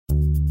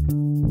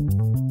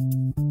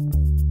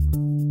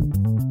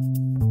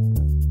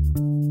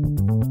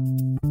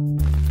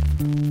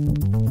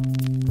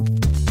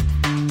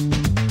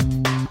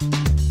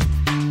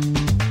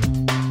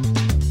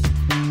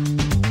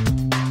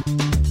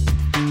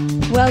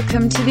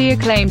Welcome to the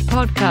acclaimed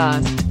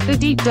podcast, The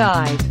Deep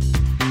Dive,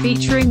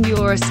 featuring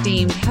your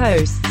esteemed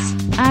hosts,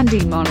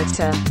 Andy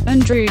Monitor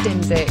and Drew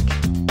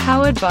Dinzik,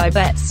 powered by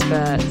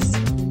BetSperts.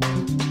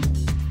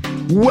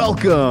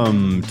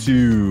 Welcome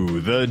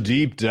to The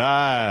Deep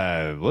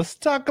Dive. Let's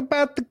talk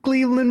about the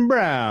Cleveland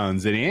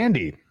Browns. And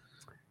Andy,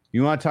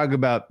 you want to talk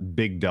about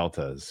big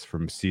deltas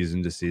from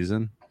season to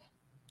season?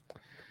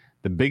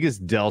 The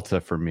biggest delta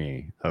for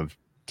me of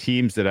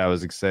teams that I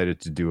was excited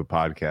to do a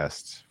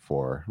podcast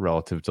for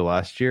relative to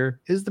last year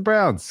is the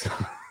Browns.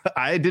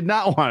 I did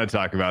not want to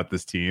talk about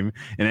this team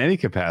in any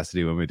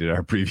capacity when we did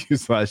our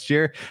previews last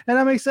year, and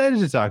I'm excited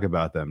to talk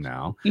about them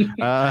now.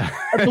 I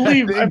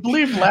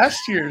believe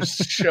last year's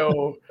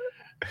show,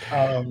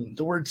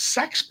 the word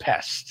sex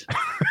pest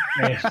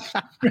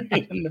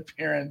made an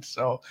appearance.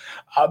 So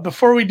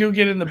before we do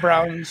get in the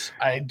Browns,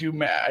 I do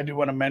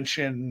want to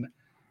mention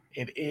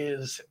it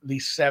is the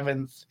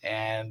 7th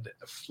and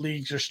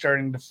leagues are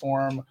starting to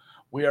form.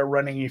 We are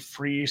running a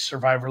free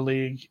Survivor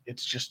League.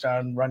 It's just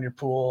on Run Your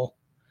Pool.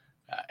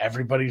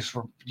 Everybody's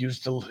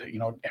used to,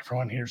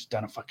 everyone here's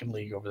done a fucking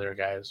league over there,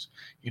 guys.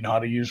 You know how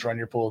to use Run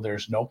Your Pool.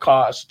 There's no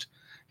cost.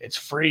 It's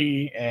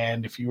free.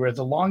 And if you are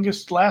the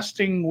longest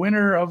lasting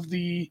winner of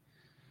the,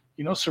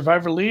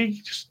 Survivor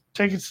League, just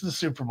take it to the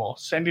Super Bowl.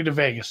 Send you to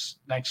Vegas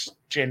next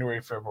January,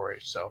 February.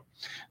 So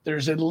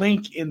there's a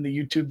link in the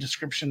YouTube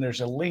description.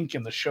 There's a link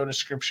in the show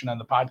description on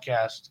the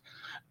podcast.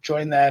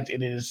 Join that.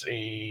 It is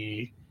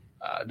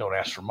don't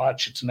ask for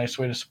much. It's a nice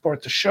way to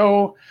support the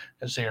show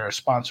as they are a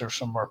sponsor of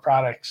some of our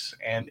products,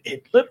 and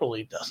it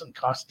literally doesn't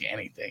cost you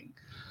anything.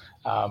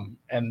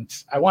 And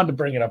I wanted to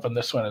bring it up on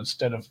this one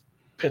instead of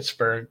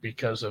Pittsburgh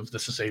because of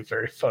this is a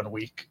very fun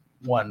week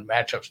one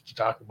matchups to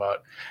talk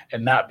about,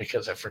 and not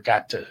because I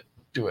forgot to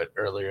do it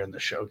earlier in the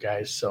show,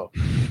 guys. So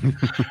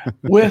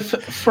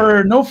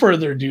for no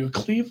further ado,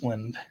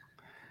 Cleveland.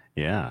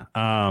 Yeah.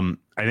 I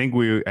think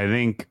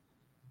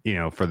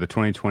for the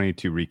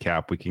 2022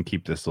 recap, we can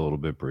keep this a little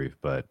bit brief,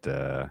 but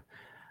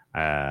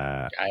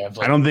I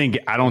don't think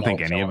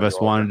any of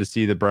us wanted to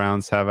see the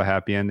Browns have a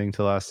happy ending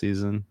to last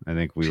season. I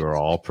think we were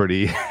all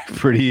pretty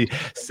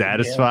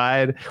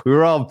satisfied. Yeah. We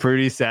were all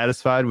pretty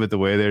satisfied with the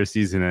way their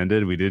season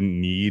ended. We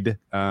didn't need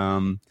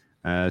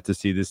to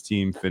see this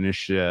team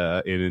finish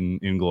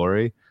in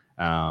glory.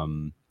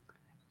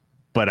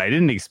 But I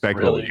didn't expect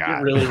what we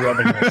got. Really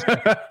rubbing this.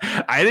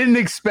 I didn't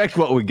expect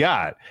what we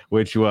got,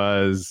 which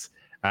was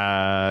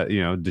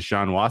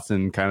Deshaun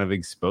Watson kind of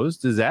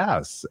exposed his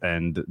ass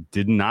and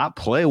did not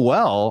play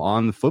well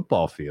on the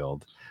football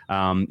field.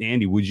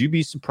 Andy, would you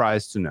be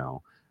surprised to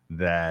know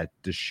that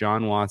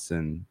Deshaun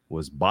Watson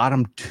was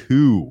bottom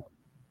 2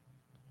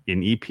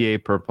 in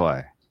EPA per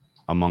play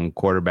among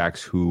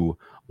quarterbacks who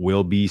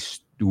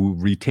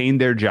retain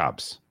their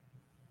jobs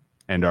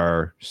and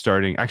are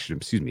starting? Actually,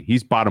 excuse me.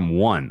 He's bottom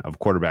 1 of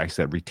quarterbacks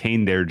that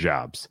retain their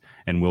jobs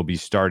and will be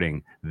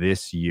starting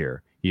this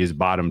year. He is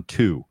bottom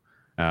 2.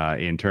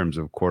 In terms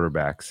of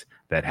quarterbacks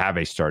that have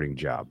a starting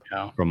job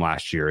from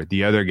last year.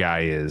 The other guy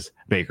is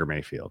Baker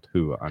Mayfield,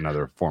 who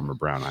another former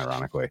Brown,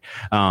 ironically.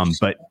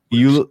 But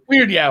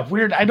weird.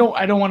 I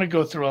don't want to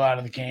go through a lot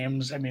of the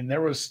games. I mean,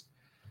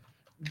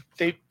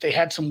 they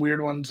had some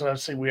weird ones.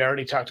 Obviously, we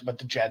already talked about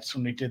the Jets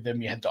when we did them.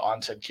 You had the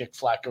onside kick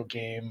Flacco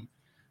game.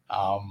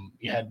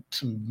 You had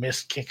some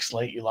missed kicks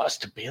late. You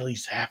lost to Bailey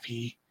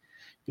Zappi.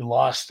 You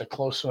lost a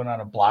close one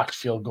on a blocked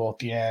field goal at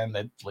the end.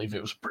 I believe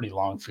it was a pretty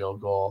long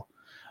field goal.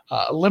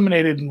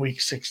 Eliminated in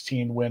week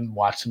 16 when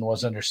Watson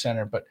was under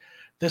center, but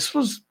this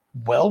was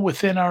well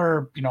within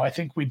our, I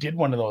think we did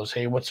one of those,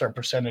 hey, what's our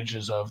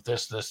percentages of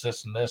this,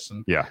 and this?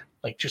 And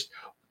just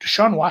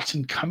Deshaun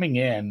Watson coming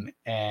in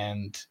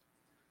and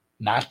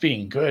not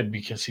being good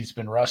because he's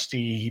been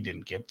rusty. He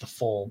didn't get the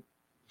full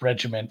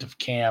regiment of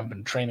camp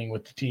and training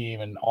with the team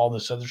and all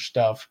this other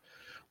stuff.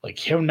 Like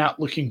him not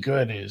looking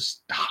good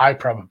is high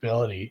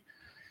probability.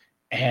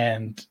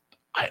 And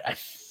I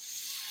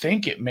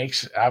think it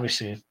makes,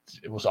 obviously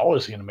it was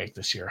always going to make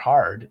this year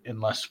hard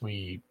unless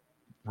we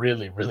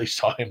really, really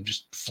saw him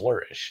just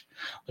flourish.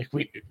 Like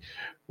we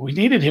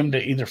needed him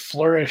to either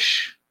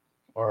flourish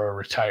or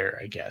retire,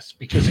 I guess,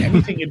 because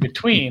anything in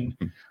between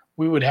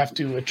we would have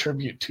to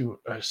attribute to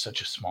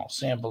such a small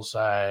sample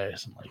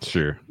size. And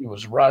sure, he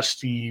was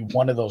rusty.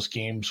 One of those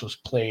games was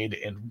played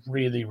in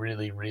really,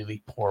 really,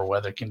 really poor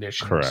weather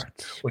conditions.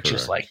 Correct.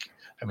 Is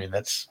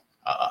that's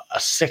a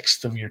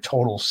sixth of your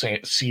total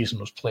season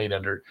was played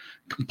under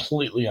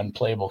completely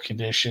unplayable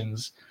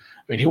conditions.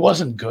 I mean, he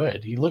wasn't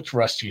good. He looked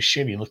rusty as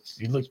shit. He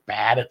looked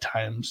bad at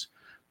times,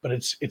 but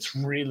it's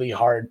really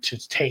hard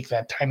to take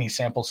that tiny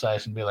sample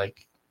size and be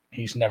like,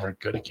 he's never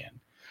good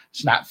again.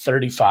 It's not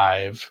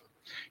 35.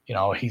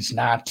 He's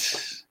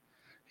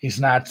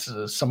not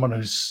someone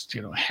who's,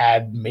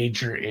 had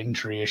major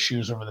injury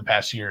issues over the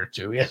past year or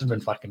two. He hasn't been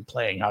fucking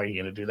playing. How are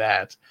you going to do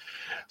that?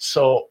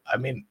 So, I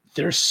mean,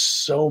 there's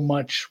so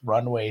much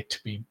runway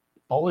to be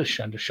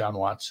bullish on Deshaun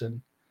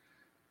Watson.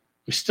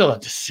 We still have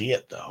to see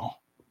it, though.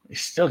 We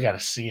still got to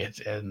see it.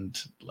 And,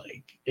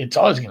 it's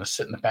always going to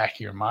sit in the back of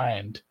your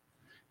mind.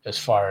 as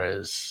far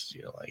as,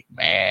 like,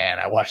 man,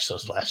 I watched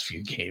those last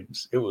few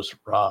games. It was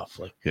rough.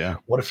 Like,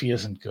 what if he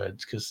isn't good?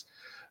 Because,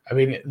 I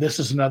mean, this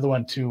is another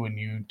one too. When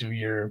you do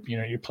your,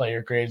 your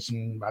player grades,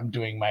 and I'm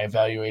doing my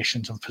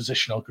evaluations of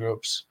positional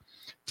groups,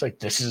 it's like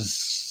this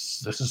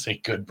is a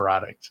good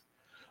product.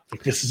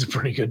 Like, this is a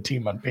pretty good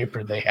team on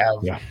paper. They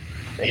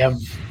have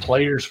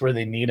players where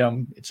they need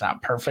them. It's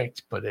not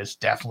perfect, but it's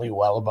definitely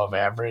well above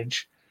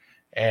average.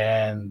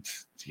 And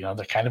they're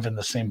kind of in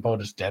the same boat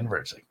as Denver.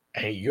 It's like,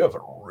 hey, you have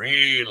a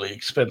really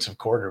expensive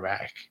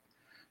quarterback,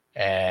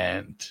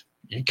 and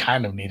you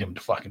kind of need him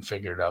to fucking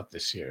figure it out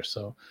this year.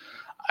 So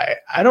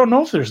I don't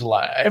know if there's a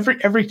lot.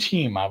 Every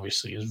team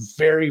obviously is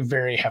very,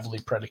 very heavily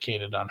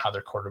predicated on how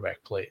their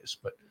quarterback plays.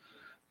 But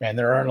man,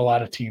 there aren't a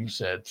lot of teams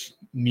that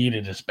need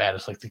it as bad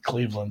as like the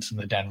Clevelands and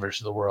the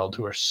Denvers of the world,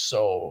 who are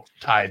so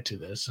tied to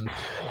this. And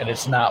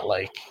it's not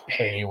like,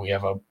 hey, we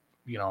have a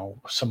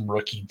some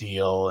rookie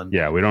deal, and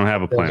we don't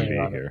have a plan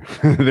B here.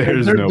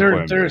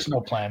 There's no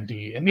plan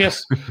D. And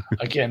yes,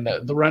 again,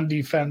 the run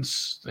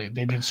defense, they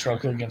did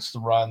struggle against the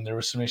run. There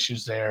were some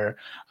issues there.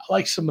 I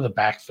like some of the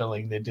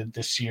backfilling they did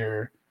this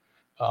year.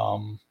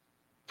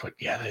 But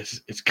yeah,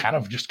 it's kind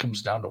of just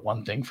comes down to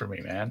one thing for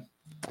me, man.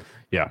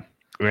 Yeah.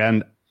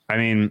 And I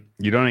mean,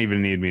 you don't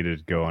even need me to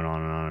go on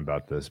and on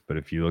about this, but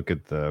if you look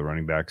at the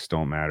running backs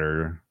don't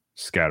matter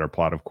scatter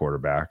plot of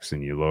quarterbacks,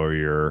 and you lower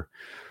your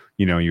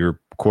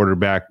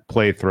quarterback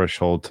play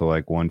threshold to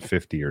like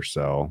 150 or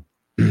so,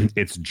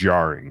 it's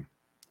jarring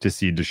to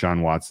see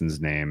Deshaun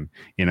Watson's name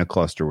in a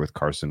cluster with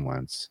Carson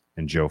Wentz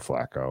and Joe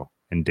Flacco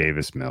and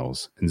Davis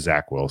Mills and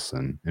Zach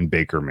Wilson and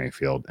Baker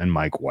Mayfield and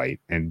Mike White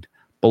and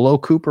below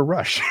Cooper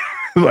Rush.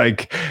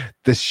 Like,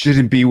 this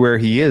shouldn't be where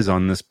he is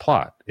on this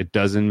plot. It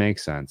doesn't make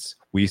sense.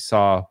 We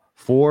saw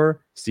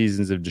 4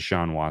 seasons of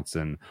Deshaun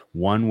Watson,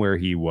 one where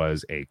he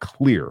was a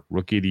clear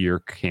rookie of the year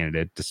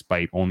candidate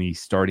despite only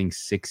starting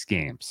 6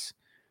 games,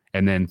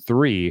 and then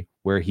 3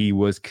 where he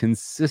was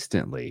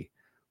consistently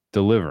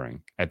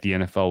delivering at the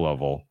NFL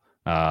level,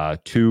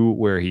 2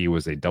 where he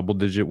was a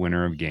double-digit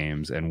winner of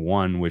games, and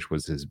 1 which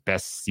was his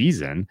best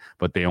season,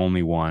 but they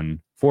only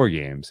won 4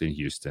 games in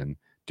Houston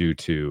due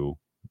to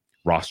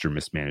roster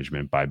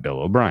mismanagement by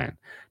Bill O'Brien.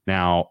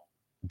 Now,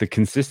 the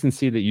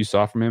consistency that you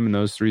saw from him in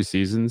those 3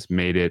 seasons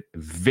made it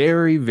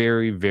very,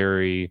 very,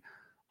 very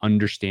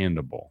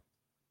understandable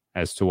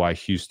as to why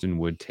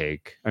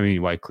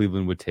why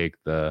Cleveland would take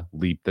the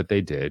leap that they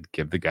did,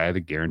 give the guy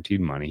the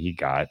guaranteed money he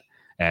got,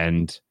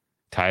 and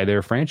tie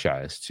their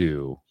franchise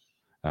to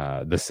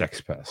the sex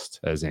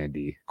pest, as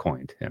Andy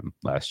coined him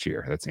last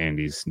year. That's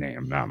Andy's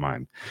name, not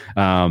mine.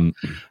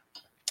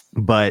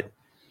 But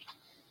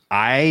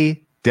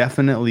I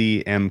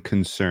definitely am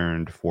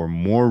concerned for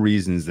more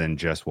reasons than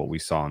just what we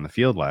saw on the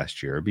field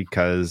last year,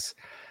 because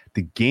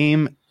the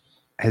game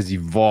has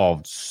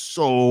evolved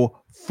so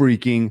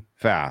freaking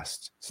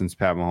fast since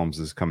Pat Mahomes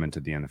has come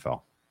into the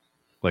NFL.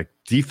 Like,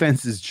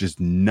 defense is just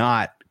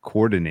not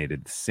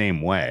coordinated the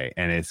same way,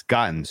 and it's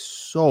gotten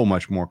so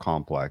much more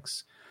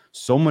complex,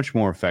 so much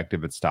more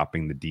effective at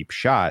stopping the deep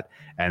shot.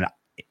 And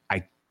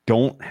I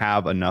don't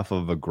have enough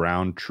of a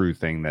ground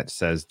truthing that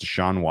says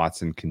Deshaun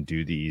Watson can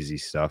do the easy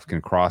stuff,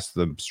 can cross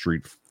the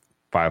street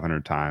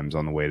 500 times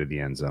on the way to the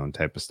end zone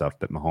type of stuff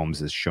that Mahomes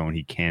has shown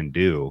he can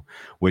do,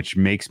 which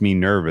makes me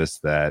nervous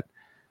that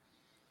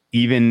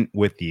even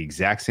with the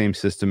exact same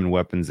system and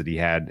weapons that he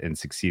had and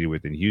succeeded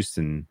with in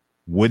Houston,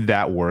 would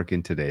that work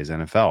in today's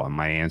NFL? And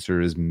my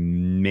answer is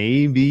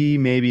maybe,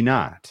 maybe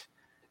not.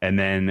 And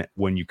then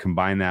when you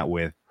combine that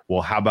with,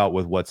 well, how about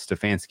with what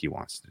Stefanski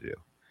wants to do?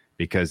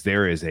 Because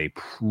there is a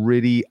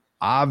pretty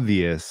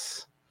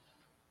obvious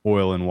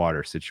oil and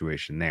water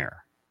situation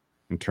there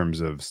in terms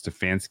of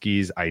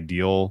Stefanski's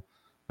ideal,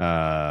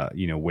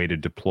 way to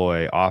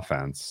deploy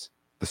offense,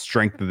 the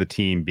strength of the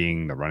team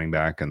being the running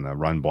back and the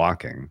run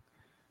blocking,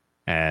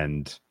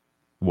 and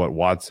what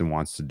Watson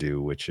wants to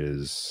do, which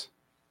is,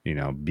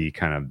 be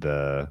kind of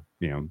the,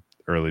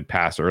 early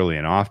pass early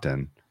and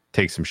often,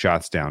 take some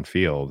shots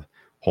downfield,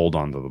 hold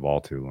on to the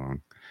ball too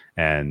long.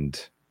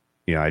 And,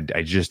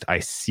 I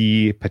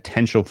see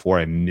potential for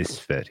a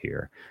misfit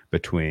here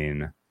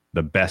between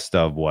the best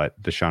of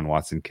what Deshaun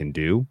Watson can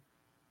do,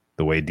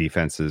 the way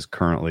defenses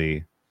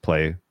currently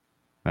play,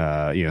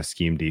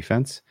 scheme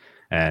defense,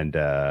 and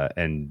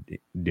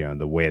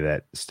the way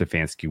that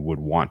Stefanski would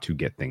want to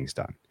get things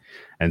done.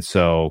 And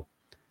so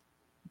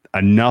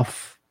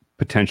enough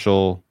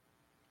potential,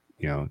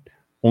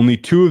 only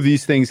 2 of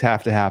these things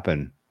have to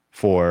happen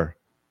for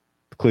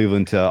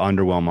Cleveland to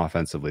underwhelm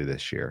offensively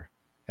this year.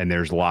 And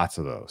there's lots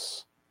of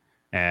those.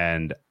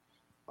 And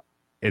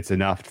it's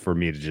enough for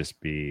me to just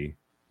be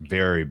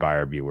very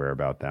buyer beware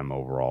about them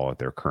overall at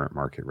their current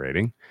market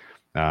rating.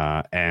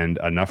 And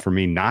enough for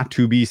me not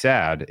to be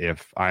sad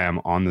if I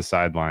am on the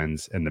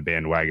sidelines and the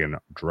bandwagon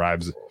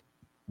drives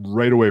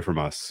right away from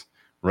us,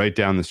 right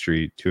down the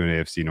street to an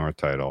AFC North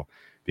title,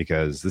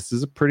 because this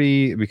is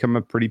become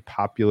a pretty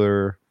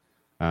popular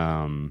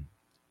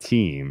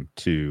team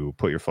to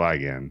put your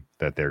flag in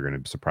that they're going to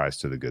be surprised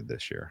to the good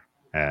this year.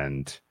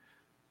 And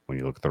when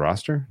you look at the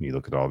roster, you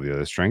look at all the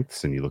other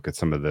strengths, and you look at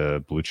some of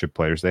the blue chip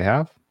players they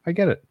have, I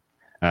get it.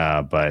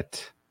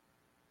 But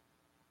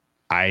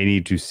I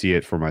need to see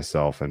it for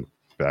myself, and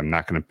I'm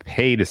not going to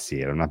pay to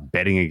see it. I'm not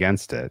betting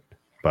against it,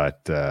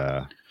 but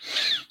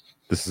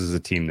this is a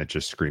team that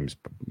just screams,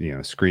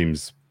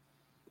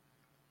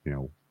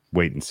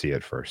 wait and see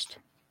it first.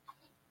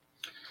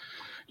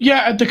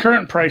 Yeah, at the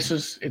current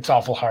prices, it's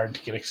awful hard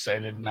to get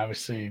excited. And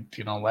obviously,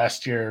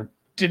 last year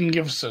didn't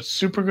give us a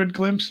super good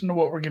glimpse into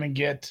what we're going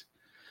to get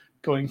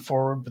going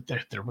forward. But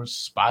there was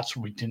spots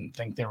where we didn't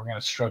think they were going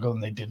to struggle,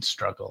 and they did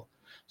struggle,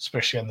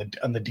 especially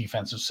on the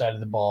defensive side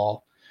of the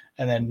ball.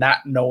 And then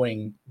not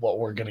knowing what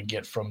we're going to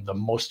get from the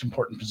most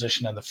important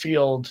position on the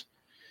field.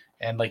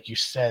 And like you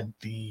said,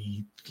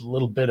 the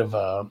little bit of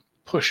a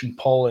push and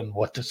pull in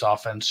what this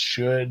offense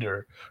should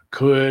or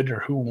could,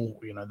 or who,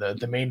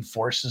 the main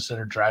forces that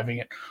are driving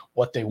it,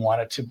 what they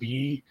want it to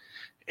be.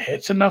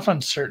 It's enough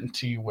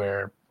uncertainty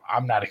where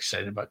I'm not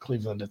excited about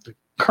Cleveland at the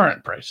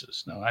current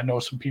prices. Now, I know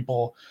some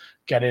people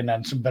got in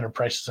on some better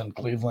prices on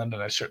Cleveland,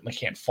 and I certainly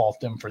can't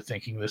fault them for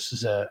thinking this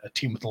is a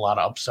team with a lot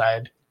of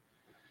upside.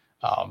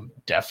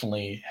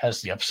 Definitely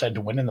has the upside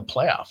to win in the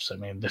playoffs. I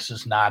mean, this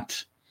is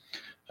not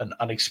an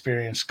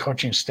unexperienced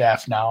coaching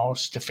staff now.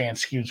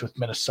 Stefanski was with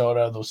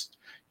Minnesota.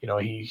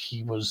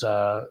 He was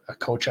a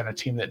coach on a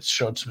team that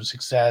showed some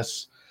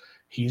success.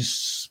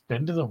 He's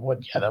been to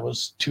that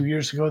was 2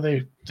 years ago.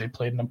 They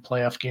played in a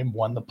playoff game,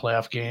 won the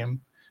playoff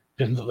game,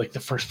 been to the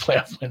first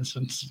playoff win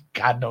since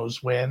God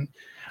knows when.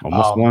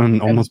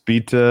 Almost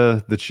beat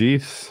the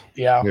Chiefs.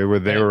 Yeah. They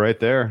were right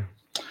there.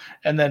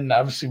 And then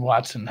obviously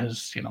Watson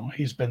has,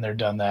 he's been there,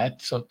 done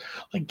that. So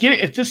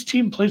if this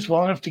team plays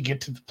well enough to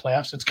get to the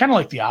playoffs, it's kind of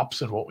like the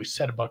opposite of what we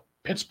said about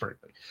Pittsburgh.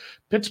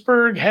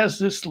 Pittsburgh has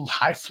this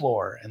high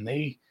floor and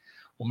they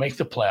will make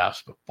the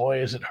playoffs, but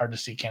boy, is it hard to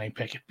see Kenny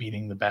Pickett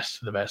beating the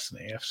best of the best in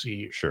the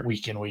AFC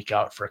week in, week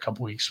out for a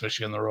couple weeks,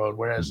 especially on the road.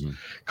 Whereas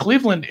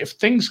Cleveland, if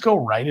things go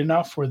right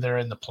enough where they're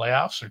in the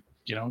playoffs or,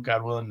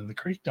 God willing, the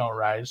creek don't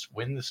rise,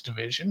 win this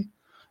division,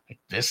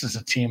 this is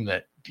a team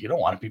that you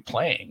don't want to be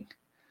playing.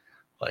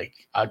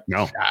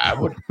 No. I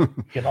would,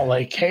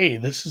 hey,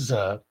 this is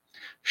a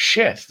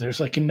shit.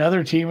 There's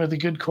another team with a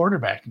good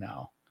quarterback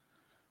now.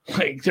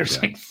 There's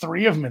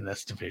three of them in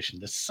this division.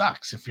 This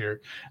sucks.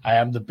 I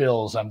am the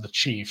Bills, I'm the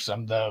Chiefs,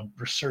 I'm the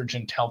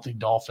resurgent, healthy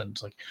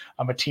Dolphins.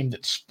 I'm a team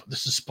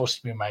this is supposed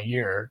to be my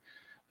year.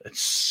 It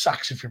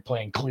sucks if you're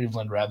playing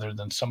Cleveland rather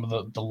than some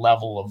of the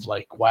level of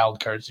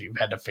wild cards that you've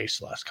had to face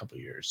the last couple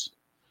of years.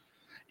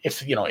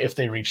 If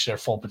they reach their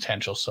full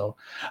potential. So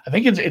I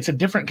think it's a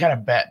different kind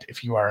of bet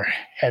if you are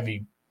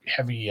heavy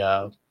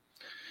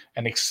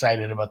and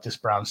excited about this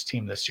Browns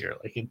team this year.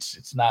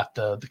 It's not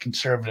the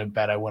conservative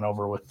bet I went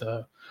over with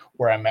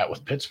where I'm at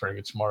with Pittsburgh.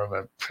 It's more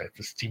of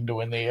this team to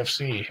win the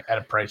AFC at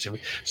a price,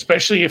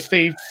 especially if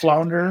they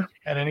flounder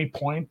at any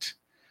point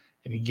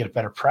and you get a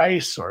better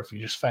price, or if you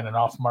just find an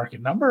off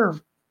market number,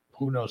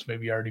 who knows,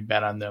 maybe you already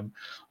bet on them.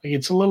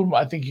 It's a little,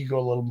 I think you go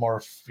a little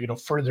more,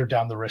 further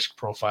down the risk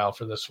profile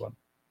for this one.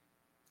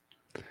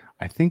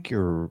 I think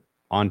you're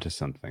onto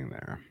something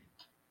there.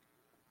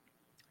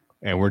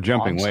 And we're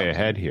jumping way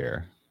ahead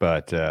here,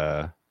 but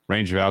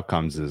range of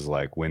outcomes is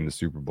win the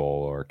Super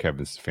Bowl or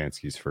Kevin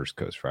Stefanski's first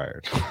coach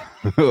fired.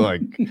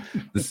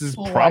 This is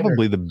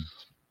probably the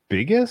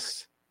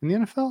biggest in the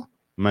NFL.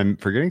 Am I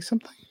forgetting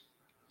something?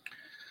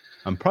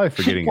 I'm probably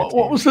forgetting.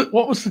 What was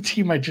the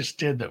team I just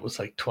did that was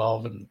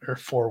 12 or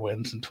 4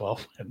 wins and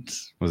 12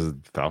 wins? Was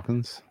it the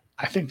Falcons?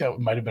 I think that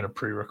might have been a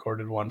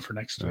pre-recorded one for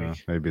next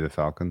week. Maybe the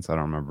Falcons. I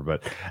don't remember,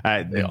 but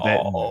they do.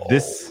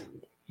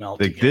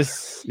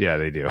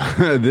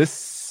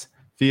 This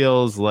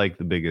feels like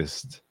the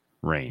biggest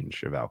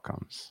range of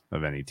outcomes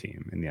of any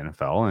team in the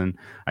NFL, and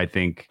I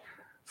think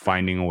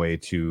finding a way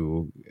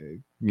to,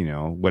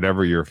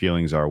 whatever your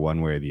feelings are,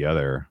 one way or the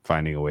other,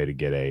 finding a way to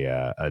get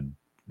a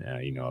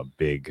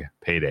big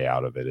payday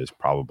out of it is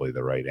probably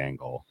the right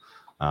angle.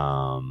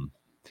 I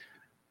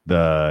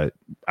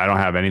don't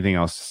have anything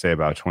else to say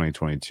about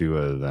 2022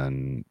 other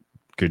than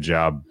good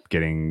job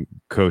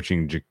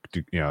coaching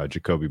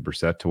Jacoby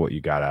Brissett to what you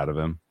got out of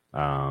him.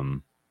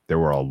 There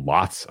were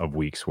lots of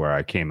weeks where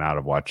I came out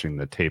of watching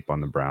the tape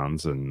on the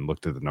Browns and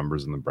looked at the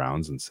numbers in the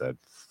Browns and said,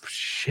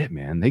 shit,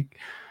 man, they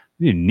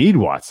didn't need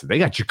Watson. They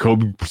got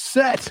Jacoby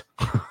Brissett.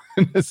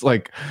 It's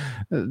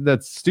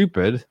that's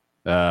stupid.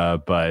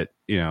 But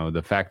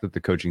the fact that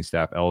the coaching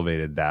staff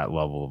elevated that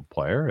level of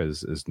player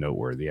is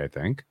noteworthy, I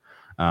think.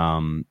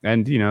 And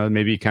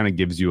maybe it kind of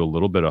gives you a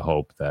little bit of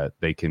hope that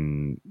they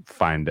can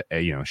find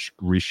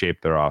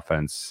reshape their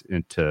offense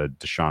into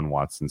Deshaun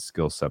Watson's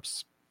skill set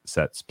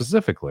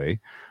specifically.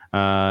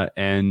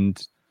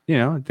 And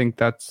I think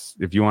that's,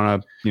 if you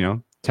want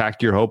to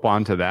tack your hope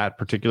onto that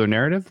particular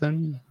narrative,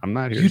 then I'm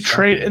not here. You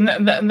trade, and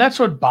that's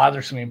what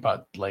bothers me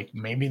about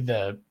maybe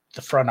the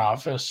front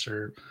office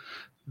or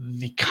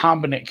the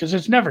combination, because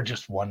it's never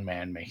just one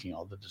man making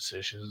all the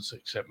decisions,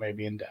 except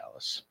maybe in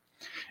Dallas.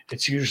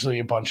 It's usually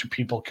a bunch of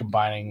people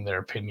combining their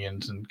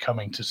opinions and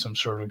coming to some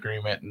sort of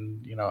agreement.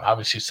 And,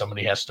 obviously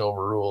somebody has to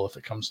overrule if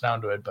it comes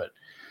down to it. But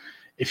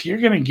if you're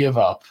going to give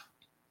up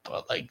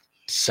like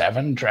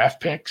 7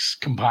 draft picks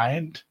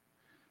combined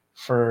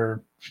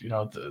for,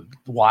 the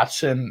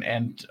Watson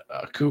and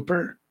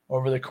Cooper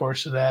over the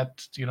course of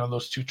that,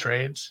 those 2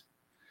 trades,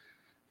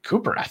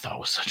 Cooper, I thought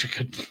was such a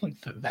good,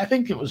 I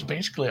think it was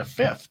basically a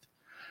 5th.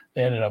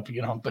 They ended up,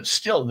 but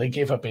still they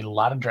gave up a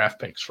lot of draft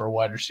picks for a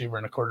wide receiver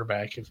and a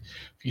quarterback. If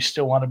you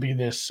still want to be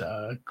this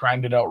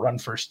grinded out run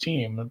first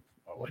team,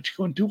 why'd you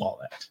go and do all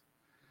that?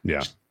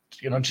 Yeah.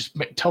 Just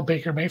tell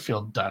Baker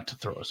Mayfield not to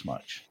throw as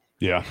much.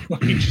 Yeah.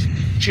 Just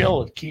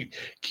chill and keep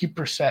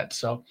Brissett.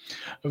 So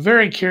I'm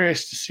very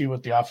curious to see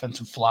what the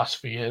offensive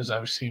philosophy is.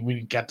 Obviously,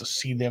 we got to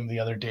see them the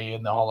other day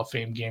in the Hall of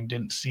Fame game.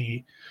 Didn't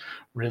see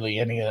really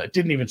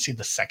didn't even see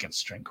the second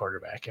string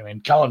quarterback. I mean,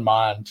 Kellen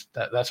Mond,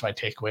 that's my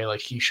takeaway. Like,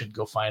 he should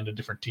go find a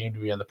different team to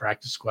be on the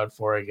practice squad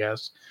for, I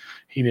guess.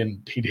 He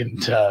didn't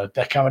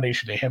that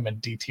combination of him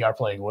and DTR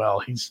playing well,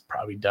 he's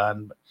probably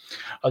done. But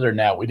other than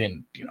that, we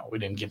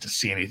didn't get to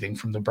see anything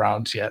from the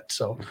Browns yet.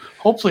 So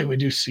hopefully we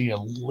do see a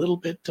little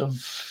bit of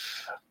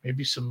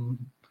maybe some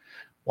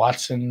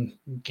Watson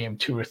game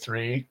 2 or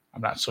 3.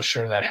 I'm not so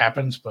sure that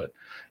happens, but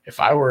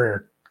if I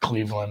were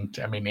Cleveland,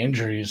 I mean,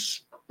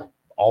 injuries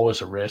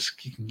always a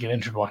risk. You can get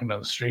injured walking down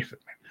the street.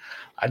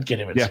 I'd get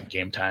him in some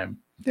game time.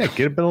 Yeah,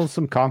 get a bit of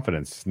some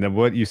confidence. Now,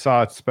 what you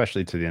saw,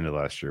 especially to the end of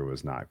last year,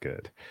 was not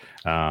good.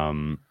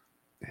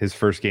 His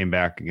first game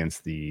back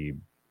against the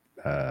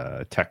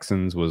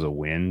Texans was a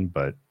win,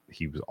 but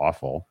he was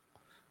awful.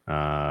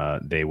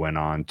 They went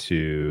on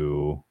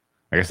to,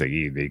 I guess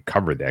they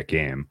covered that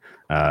game.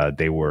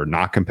 They were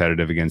not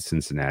competitive against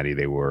Cincinnati.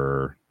 They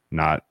were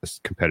not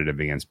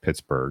competitive against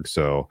Pittsburgh.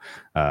 So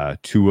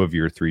 2 of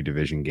your 3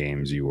 division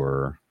games, you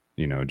were,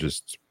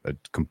 just a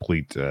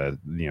complete,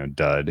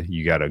 dud.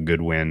 You got a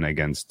good win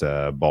against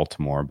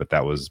Baltimore, but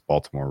that was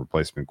Baltimore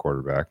replacement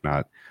quarterback,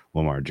 not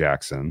Lamar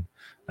Jackson.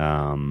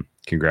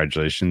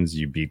 Congratulations.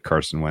 You beat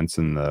Carson Wentz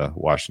and the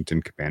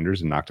Washington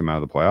Commanders and knocked him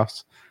out of the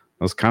playoffs.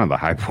 That was kind of the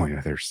high point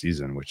of their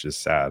season, which is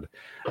sad.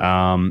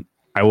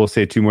 I will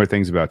say 2 more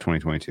things about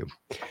 2022.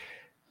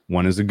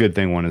 One is a good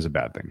thing. One is a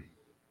bad thing.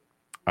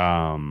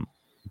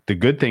 The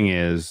good thing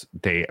is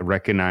they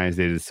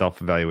did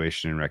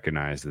self-evaluation and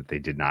recognized that they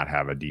did not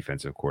have a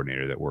defensive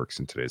coordinator that works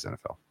in today's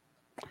NFL.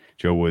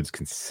 Joe Woods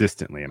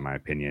consistently, in my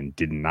opinion,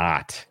 did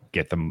not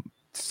get the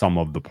sum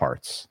of the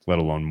parts, let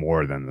alone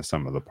more than the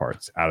sum of the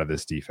parts out of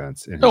this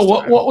defense. So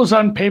what was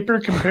on paper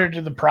compared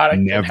to the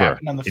product that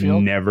happened on the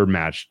field? It never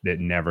matched. It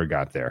never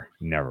got there.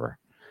 Never.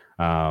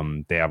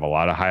 They have a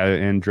lot of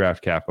high-end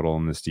draft capital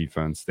in this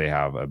defense. They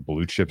have a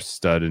blue-chip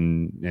stud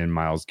in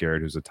Myles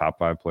Garrett, who's a top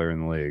 5 player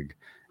in the league,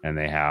 and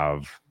they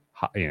have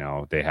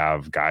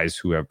guys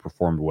who have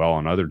performed well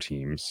on other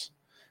teams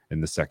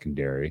in the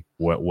secondary.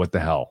 What the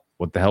hell?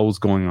 What the hell was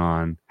going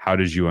on? How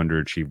did you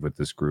underachieve with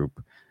this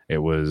group? It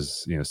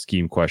was,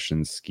 scheme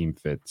questions, scheme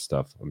fit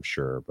stuff, I'm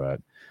sure,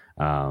 but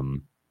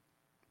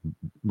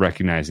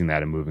recognizing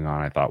that and moving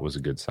on, I thought was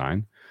a good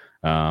sign.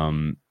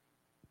 The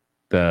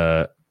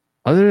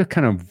other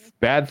kind of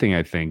bad thing,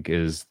 I think,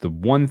 is the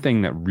one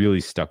thing that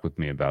really stuck with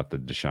me about the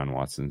Deshaun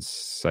Watson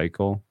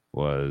cycle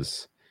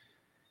was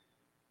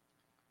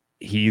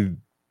he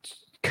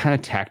kind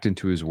of tacked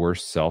into his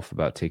worst self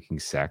about taking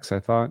sacks, I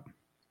thought.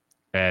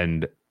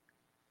 And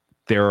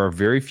there are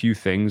very few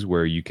things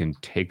where you can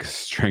take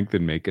strength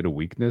and make it a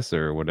weakness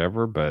or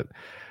whatever, but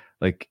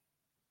like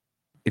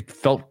it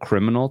felt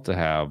criminal to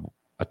have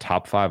a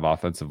top 5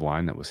 offensive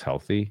line that was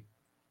healthy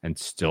and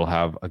still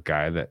have a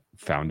guy that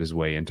found his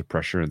way into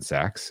pressure and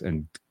sacks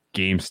and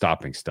game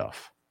stopping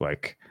stuff.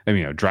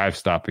 Drive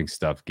stopping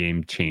stuff,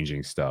 game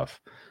changing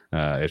stuff.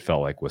 It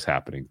felt like was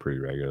happening pretty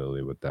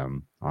regularly with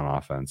them on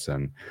offense.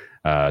 And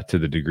to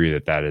the degree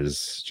that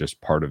is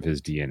just part of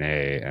his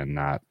DNA and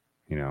not,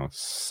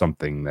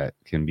 something that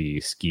can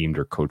be schemed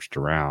or coached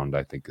around,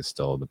 I think is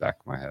still in the back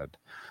of my head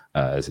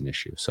as an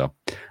issue. So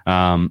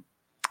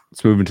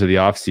let's move into the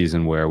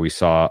offseason where we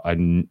saw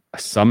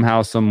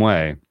somehow, some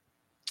way,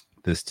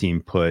 this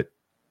team put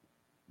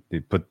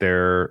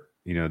their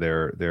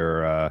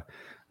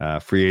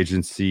free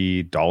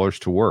agency dollars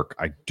to work.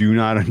 I do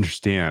not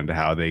understand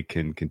how they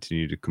can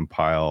continue to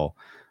compile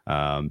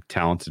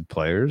talented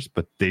players,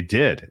 but they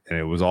did, and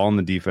it was all on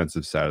the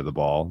defensive side of the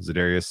ball.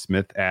 Za'Darius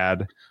Smith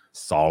ad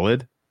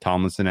solid,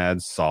 Tomlinson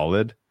ad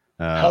solid,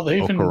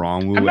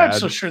 Okoronkwo I'm not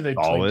so sure they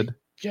solid.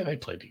 They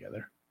played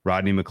together.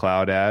 Rodney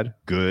McLeod ad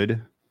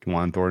good,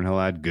 Juwan Thornhill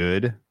ad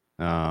good,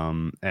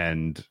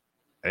 and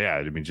yeah,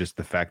 I mean, just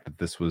the fact that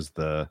this was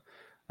the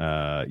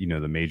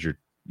the major,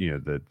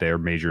 their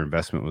major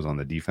investment was on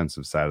the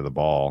defensive side of the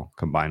ball,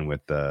 combined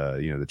with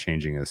the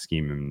changing of the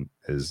scheme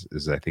is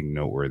I think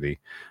noteworthy.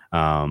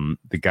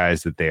 The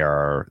guys that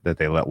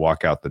they let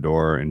walk out the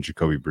door, and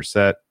Jacoby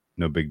Brissett,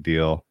 no big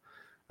deal.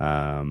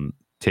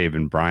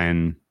 Taven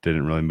Bryan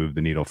didn't really move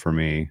the needle for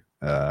me.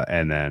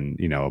 And then,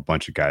 a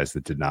bunch of guys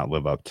that did not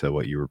live up to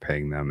what you were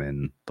paying them,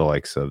 in the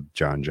likes of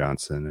John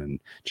Johnson and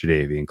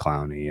Jadeveon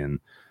Clowney and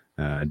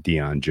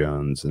Deion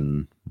Jones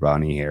and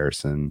Ronnie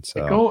Harrison.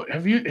 So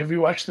have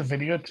you watched the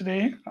video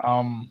today?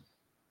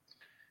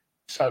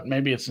 So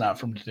maybe it's not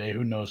from today.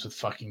 Who knows with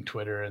fucking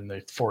Twitter and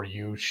the For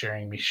You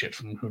sharing me shit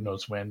from who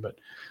knows when. But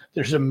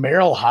there's a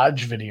Merrill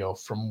Hodge video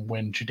from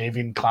when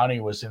Jadeveon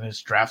Clowney was in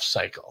his draft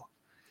cycle.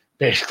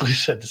 Basically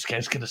said this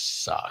guy's going to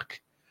suck.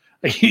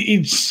 Like,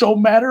 he's so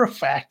matter of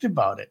fact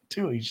about it,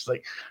 too. He's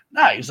like,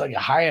 he's like a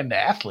high-end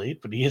athlete,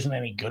 but he isn't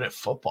any good at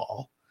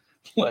football.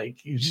 Like,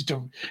 he's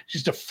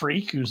just a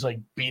freak who's like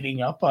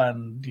beating up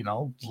on,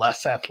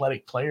 less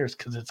athletic players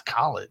because it's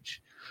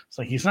college. It's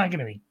like, he's not going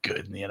to be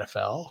good in the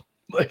NFL.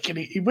 Like, and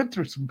he went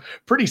through some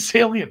pretty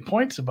salient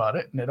points about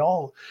it, and it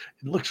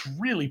looks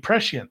really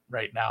prescient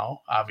right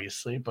now,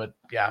 obviously. But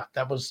yeah,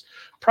 that was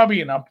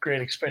probably an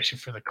upgrade, especially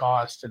for the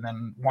cost. And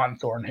then Juan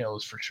Thornhill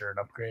is for sure an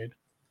upgrade.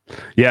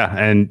 Yeah,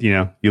 and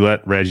you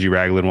let Reggie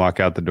Ragland walk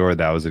out the door.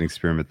 That was an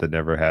experiment that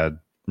never had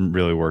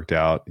really worked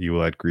out. You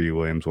let Greedy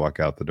Williams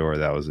walk out the door.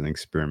 That was an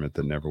experiment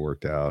that never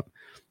worked out.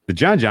 The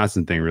John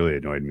Johnson thing really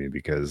annoyed me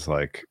because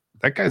like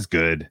that guy's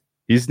good.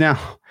 He's now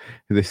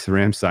the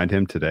Rams signed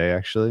him today,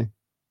 actually.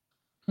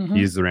 Mm-hmm.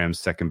 He's the Rams'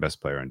 second best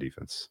player on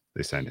defense.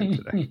 They signed him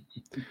today.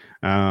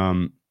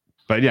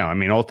 But yeah, I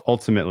mean,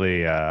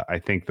 ultimately,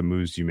 I think the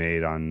moves you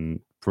made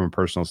from a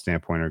personal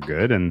standpoint are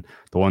good. And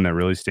the one that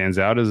really stands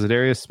out is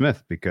Zadarius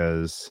Smith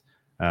because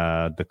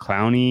the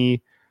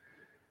Clowney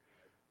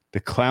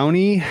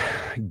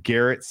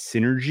Garrett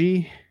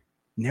synergy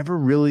never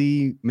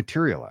really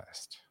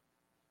materialized.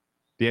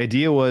 The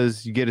idea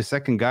was you get a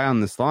second guy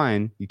on this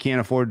line. You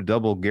can't afford to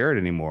double Garrett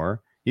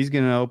anymore. He's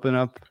going to open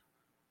up,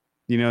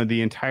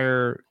 the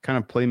entire kind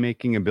of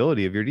playmaking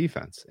ability of your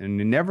defense. And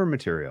it never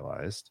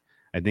materialized.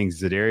 I think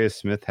Zadarius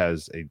Smith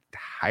has a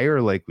higher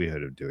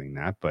likelihood of doing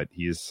that, but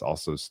he's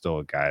also still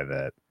a guy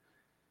that,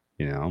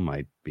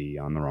 might be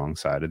on the wrong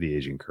side of the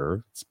aging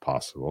curve. It's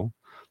possible.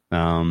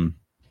 So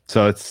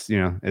it's,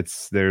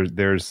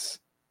 there's,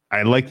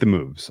 I like the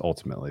moves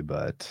ultimately,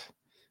 but,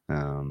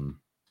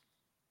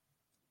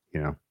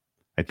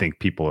 I think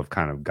people have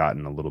kind of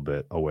gotten a little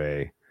bit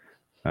away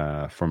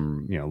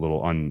from, a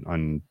little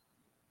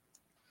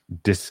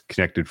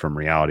disconnected from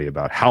reality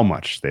about how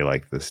much they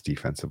like this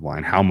defensive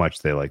line, how much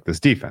they like this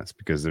defense,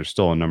 because there's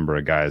still a number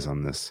of guys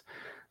on this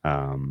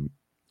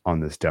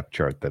depth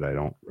chart that I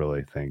don't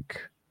really think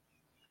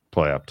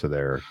play up to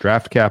their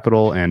draft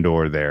capital and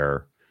or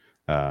their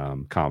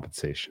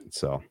compensation.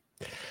 So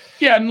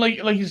yeah, and like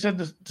you said,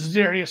 the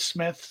Zadarius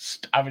Smith,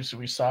 obviously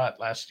we saw it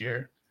last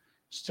year,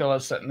 still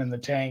has something in the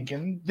tank,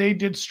 and they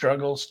did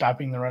struggle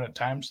stopping the run at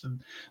times.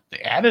 They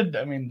added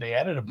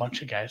a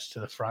bunch of guys to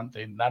the front.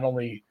 They not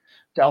only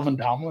Dalvin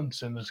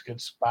Tomlinson is a good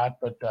spot,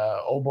 but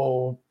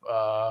Obo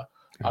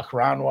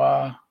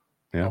Akranwa,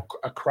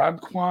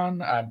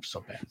 Akranquan. I'm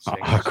so bad.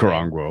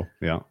 Akranguo,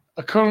 yeah.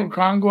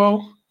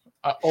 Akranguo.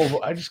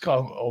 Obo. I just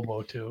call him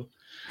Obo too.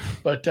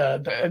 But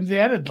and they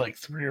added like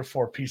 3 or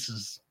 4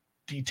 pieces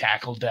D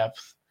tackle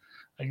depth.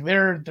 Like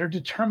they're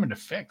determined to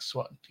fix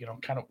what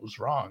kind of was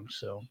wrong.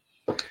 So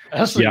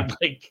honestly,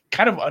 like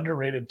kind of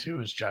underrated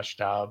too is Josh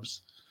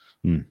Dobbs.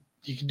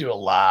 You can do a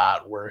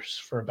lot worse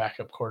for a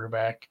backup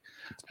quarterback.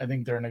 I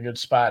think they're in a good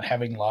spot,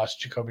 having lost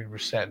Jacoby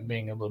Brissett and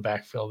being able to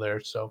backfill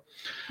there. So,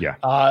 yeah.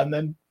 And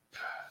then,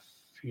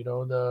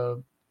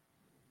 the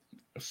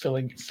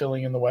filling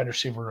in the wide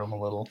receiver room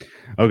a little.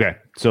 Okay,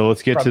 so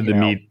let's get to the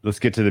meat. Let's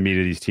get to the meat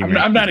of these teams.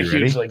 I'm not a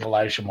huge like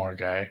Elijah Moore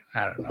guy.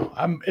 I don't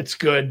know. It's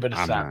good, but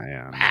it's not.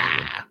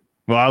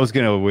 Well, I was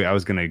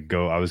gonna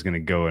go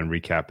and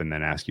recap and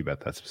then ask you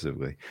about that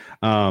specifically.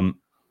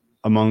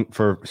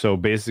 So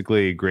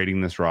basically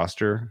grading this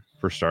roster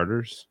for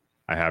starters,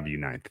 I have you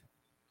 9th.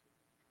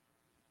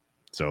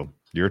 So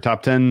you're a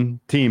top 10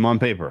 team on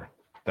paper.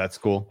 That's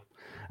cool.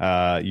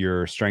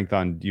 Your strength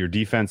on your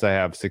defense, I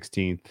have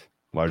 16th,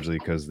 largely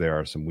because there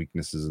are some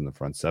weaknesses in the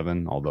front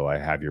 7, although I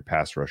have your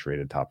pass rush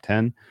rated top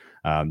 10.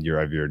 You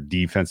have your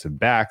defensive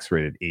backs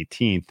rated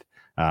 18th.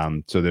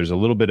 So there's a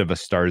little bit of a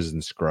stars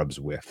and scrubs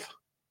whiff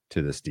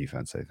to this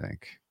defense, I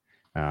think,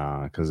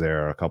 because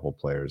there are a couple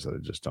players that I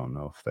just don't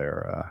know if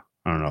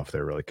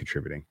they're really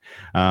contributing.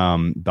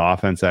 The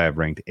offense I have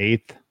ranked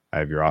 8th. I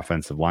have your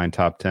offensive line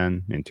top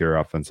 10, interior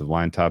offensive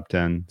line top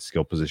 10,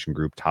 skill position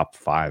group top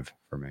 5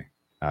 for me,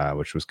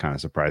 which was kind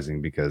of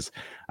surprising because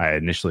I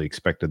initially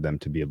expected them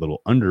to be a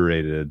little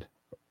underrated.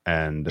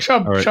 And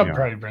Chubb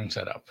probably brings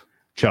that up.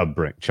 Chubb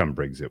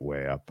brings it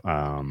way up.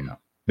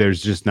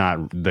 There's just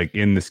not like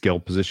in the skill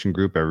position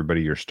group,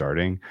 everybody you're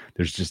starting,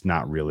 there's just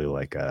not really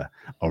like a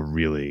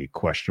really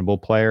questionable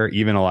player.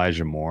 Even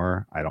Elijah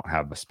Moore, I don't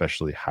have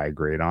especially high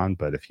grade on,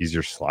 but if he's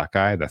your slot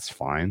guy, that's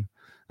fine.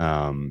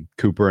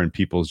 Cooper and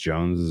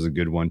Peoples-Jones is a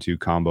good 1-2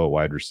 combo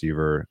wide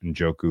receiver.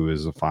 Njoku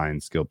is a fine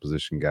skill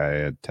position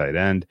guy at tight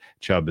end.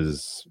 Chubb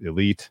is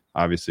elite,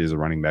 obviously, as a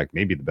running back,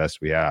 maybe the best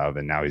we have.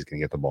 And now he's going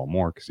to get the ball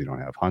more because you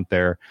don't have Hunt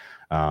there.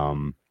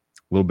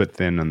 A little bit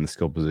thin on the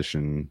skill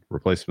position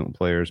replacement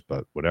players,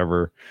 but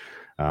whatever.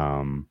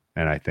 And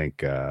I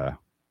think, so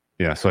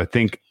I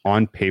think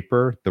on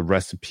paper, the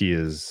recipe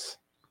is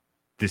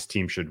this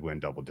team should win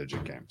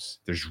double-digit games.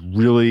 There's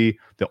really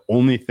the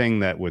only thing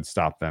that would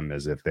stop them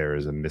is if there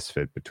is a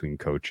misfit between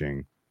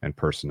coaching and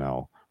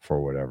personnel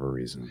for whatever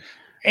reason.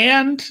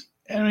 And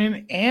I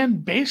mean,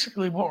 and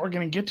basically what we're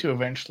going to get to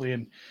eventually,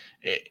 and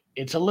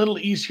it's a little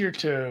easier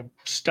to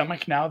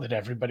stomach now that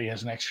everybody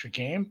has an extra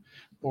game,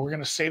 but we're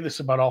going to say this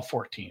about all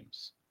 4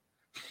 teams.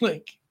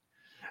 Like,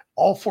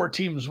 all 4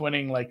 teams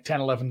winning like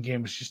 10, 11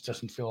 games just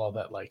doesn't feel all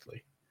that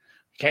likely.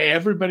 Okay,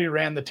 everybody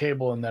ran the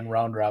table and then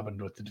round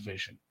robined with the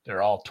division.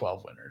 They're all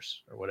 12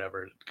 winners or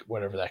whatever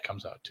that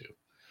comes out to.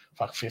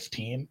 Fuck,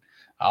 15.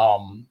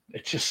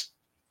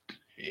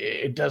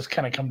 It does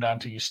kind of come down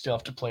to you still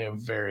have to play a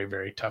very,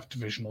 very tough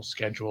divisional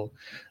schedule.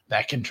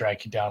 That can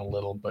drag you down a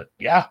little. But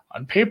yeah,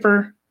 on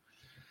paper,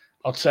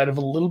 outside of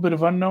a little bit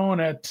of unknown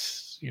at,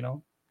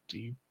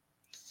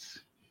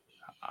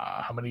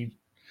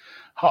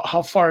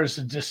 how far is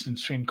the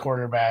distance between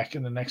quarterback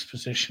and the next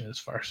position as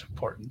far as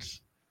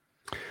importance?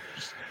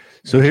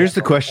 So here's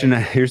the question.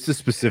 Here's the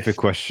specific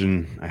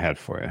question I had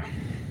for you.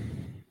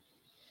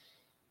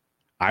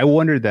 I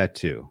wondered that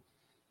too,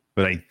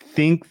 but I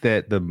think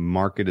that the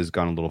market has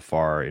gone a little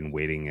far in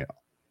weighting at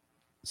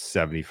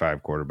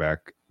 75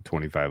 quarterback,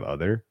 25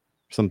 other,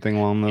 something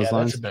along those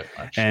lines. That's a bit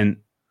much.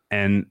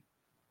 And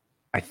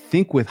I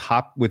think with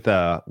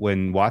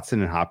when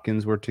Watson and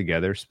Hopkins were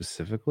together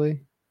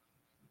specifically,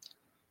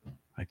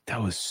 like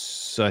that was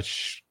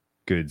such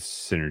good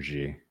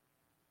synergy.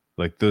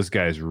 Like those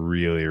guys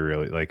really,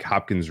 really, like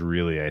Hopkins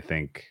really, I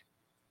think,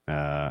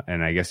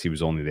 and I guess he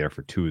was only there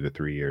for 2 of the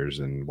 3 years,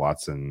 and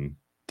Watson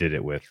did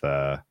it with,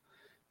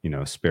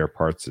 spare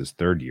parts his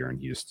 3rd year in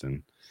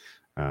Houston.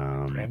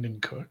 Brandon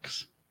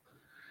Cooks.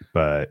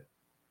 But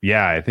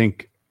yeah, I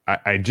think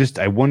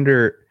I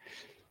wonder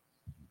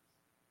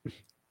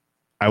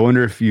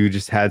if you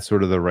just had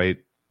sort of the right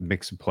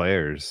mix of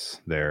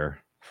players there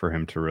for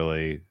him to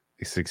really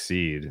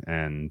succeed.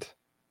 And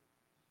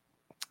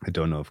I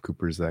don't know if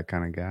Cooper's that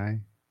kind of guy.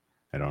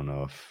 I don't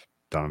know if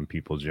Donovan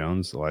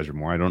Peoples-Jones, Elijah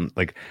Moore. I don't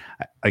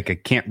I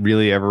can't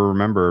really ever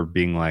remember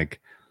being like,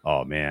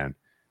 oh man,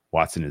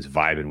 Watson is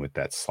vibing with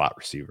that slot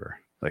receiver.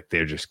 Like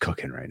they're just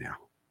cooking right now.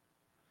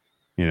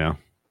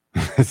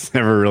 It's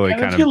never really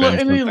kind of been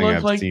something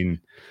I've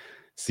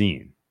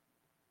seen.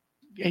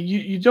 Yeah,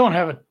 you don't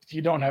have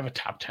a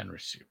top 10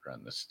 receiver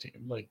on this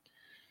team. Like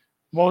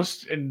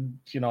most, and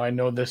I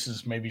know this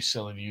is maybe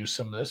silly to use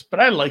some of this, but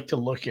I like to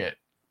look at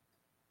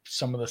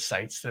some of the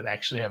sites that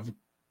actually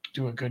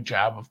do a good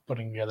job of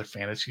putting together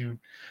fantasy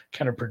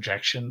kind of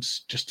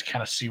projections just to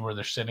kind of see where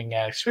they're sitting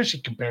at, especially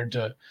compared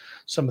to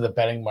some of the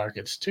betting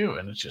markets too.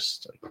 And it's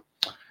just like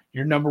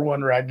your number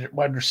one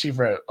wide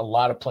receiver at a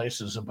lot of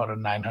places, about a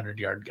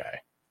 900-yard guy.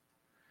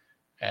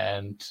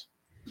 And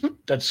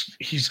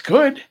he's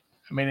good.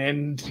 I mean,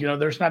 and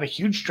there's not a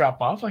huge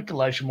drop off. Like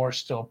Elijah Moore's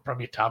still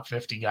probably a top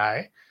 50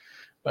 guy,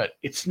 but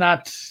it's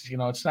not,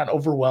 it's not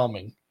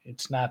overwhelming.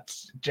 It's not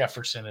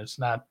Jefferson. It's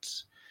not,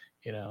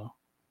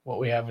 what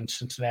we have in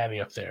Cincinnati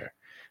up there.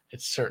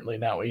 It's certainly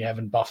not what you have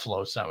in Buffalo.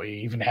 It's not what you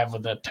even have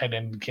with the tight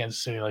end in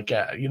Kansas City. Like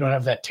you don't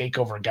have that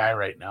takeover guy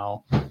right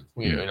now. I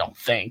don't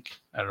think.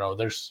 I don't know.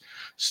 There's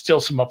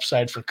still some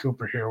upside for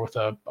Cooper here with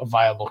a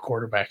viable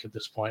quarterback at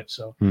this point.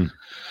 So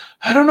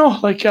I don't know.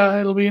 Like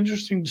it'll be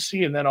interesting to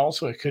see. And then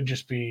also it could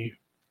just be,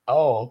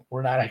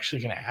 we're not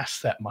actually going to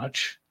ask that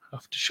much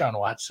of Deshaun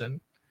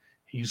Watson.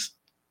 He's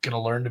going to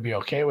learn to be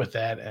okay with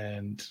that,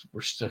 and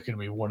we're still going to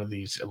be one of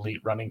these elite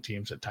running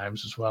teams at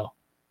times as well.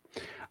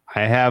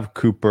 I have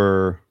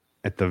Cooper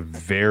at the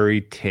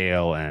very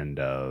tail end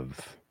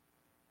of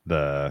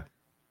the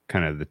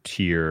kind of the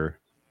tier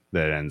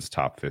that ends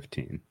top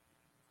 15.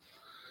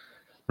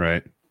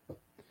 Right?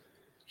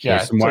 Yeah.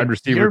 There's some wide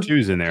receiver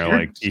twos in there,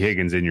 like T.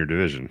 Higgins in your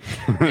division.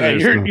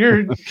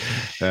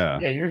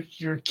 Yeah,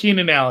 you're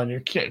Keenan Allen,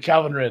 you're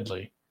Calvin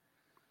Ridley.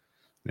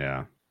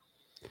 Yeah.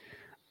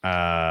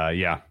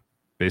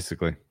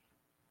 Basically.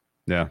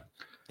 Yeah.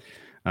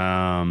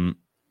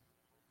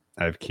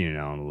 I have Keenan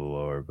Allen a little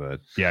lower,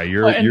 but yeah,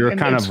 you're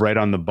kind of right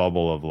on the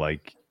bubble of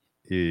like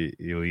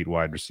elite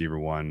wide receiver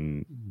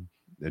 1,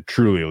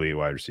 truly elite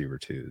wide receiver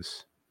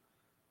 2s,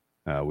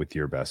 with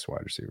your best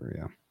wide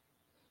receiver.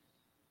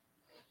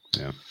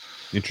 Yeah.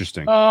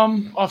 Interesting.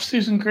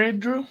 Off-season grade,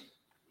 Drew.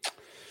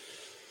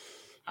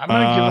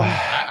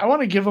 I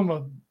want to give him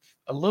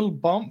a little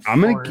bump.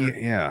 I'm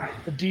gonna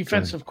the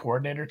defensive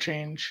coordinator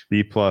change.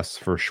 B+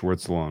 for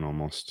Schwartz alone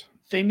almost.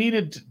 They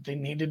needed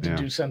to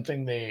do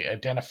something. They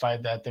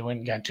identified that. They went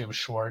and got Jim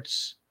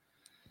Schwartz.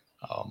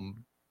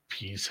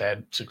 He's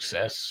had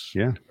success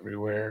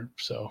everywhere.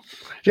 So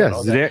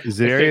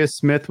Zadarius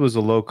Smith was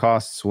a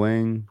low-cost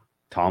swing.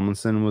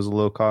 Tomlinson was a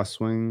low-cost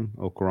swing.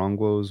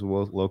 Okoronkwo was a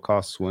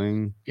low-cost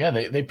swing. Yeah,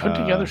 they put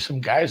together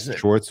some guys that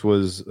Schwartz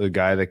was a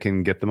guy that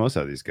can get the most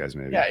out of these guys.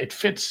 Maybe. Yeah, it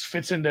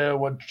fits into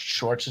what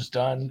Schwartz has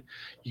done.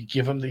 You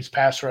give him these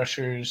pass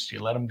rushers. You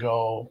let him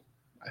go.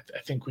 I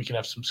think we can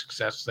have some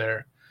success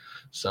there.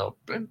 So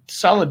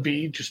solid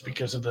B, just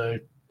because of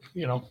the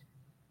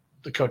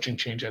coaching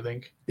change, I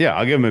think. Yeah,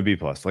 I'll give him a B+.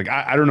 Like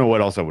I don't know what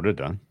else I would have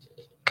done.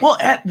 Well,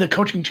 at the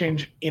coaching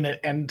change in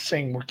it and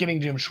saying we're getting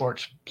Jim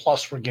Schwartz,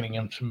 plus we're getting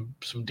him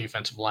some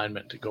defensive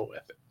linemen to go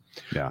with it.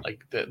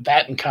 like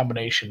that in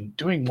combination,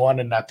 doing one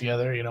and not the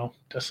other,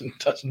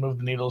 doesn't move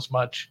the needle as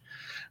much.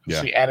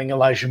 Obviously, adding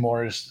Elijah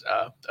Moore is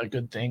a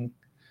good thing.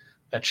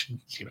 That should,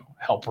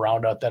 help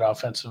round out that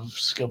offensive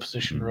skill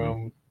position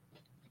room.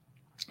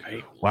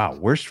 Right. Wow,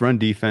 worst run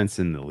defense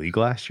in the league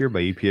last year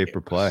by EPA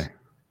per play.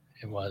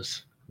 It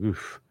was.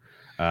 Oof.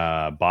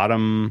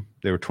 Bottom,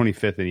 they were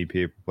 25th in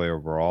EPA per play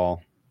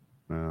overall.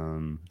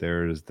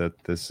 These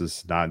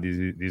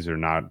are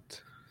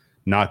not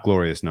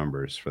glorious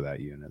numbers for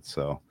that unit.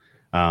 So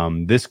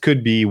this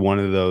could be one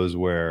of those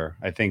where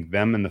I think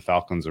them and the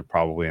Falcons are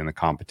probably in the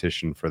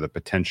competition for the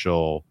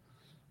potential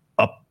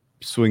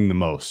upswing the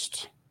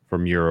most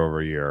from year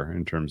over year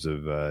in terms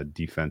of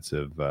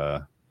defensive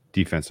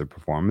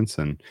performance.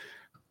 And,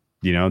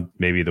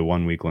 maybe the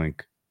 1 weak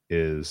link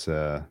is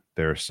there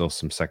are still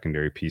some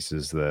secondary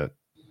pieces that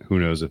who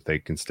knows if they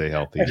can stay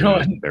healthy.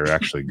 They're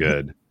actually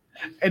good.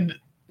 And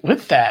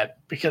with that,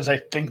 because I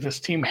think this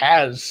team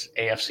has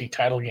AFC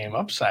title game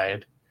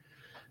upside,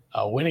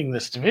 winning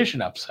this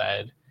division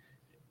upside,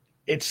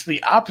 it's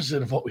the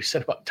opposite of what we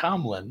said about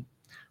Tomlin.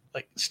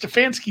 Like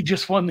Stefanski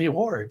just won the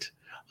award.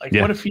 Like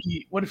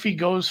what if he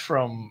goes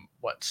from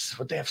what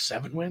they have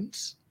 7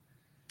 wins?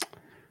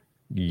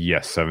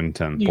 Yes,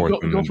 7-10,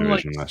 fourth in the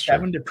division last year.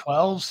 7 to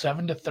 12,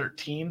 7 to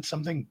 13,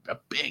 a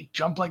big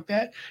jump like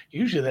that.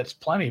 Usually that's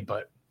plenty,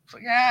 but it's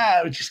like,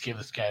 I would just give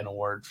this guy an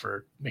award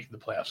for making the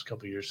playoffs a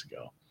couple of years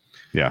ago.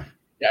 Yeah.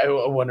 Yeah,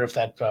 I wonder if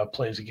that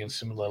plays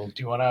against him a little.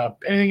 Do you want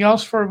anything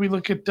else before we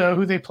look at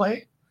who they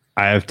play?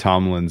 I have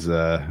Tomlin's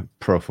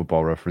Pro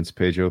Football Reference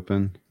page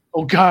open.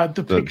 Oh God,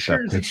 the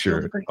picture!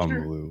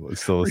 Unbelievable.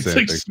 It's still the same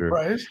picture.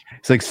 Surprised?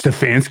 It's like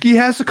Stefanski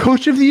has the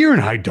Coach of the Year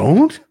and I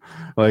don't.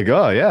 Like,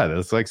 oh yeah,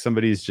 that's like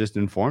somebody's just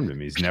informed him.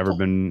 He's never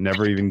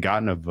even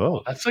gotten a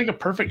vote. That's like a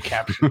perfect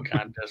caption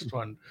contest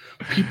one.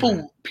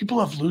 People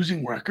have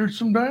losing records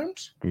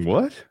sometimes.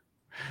 What?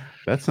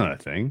 That's not a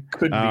thing.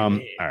 Could be. All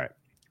right.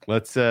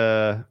 Let's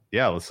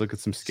look at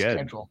some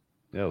schedule.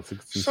 Yeah, let's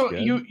look at some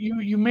schedule.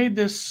 You made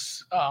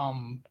this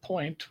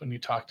point when you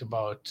talked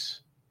about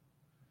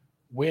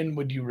when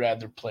would you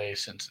rather play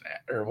Cincinnati,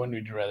 or when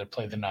would you rather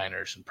play the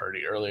Niners and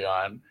Purdy early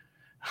on?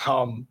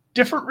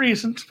 Different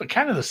reasons, but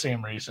kind of the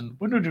same reason.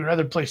 When would you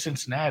rather play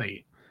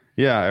Cincinnati?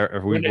 Yeah,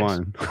 week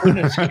one.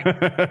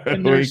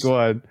 Week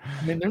one.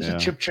 I mean, there's a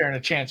chip chair and a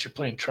chance you're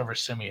playing Trevor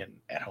Siemian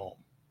at home.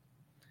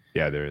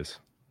 Yeah, there is.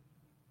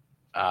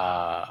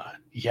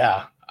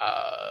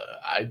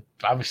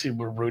 Obviously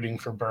we're rooting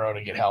for Burrow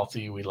to get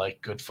healthy. We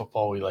like good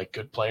football. We like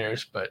good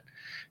players. But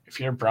if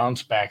you're a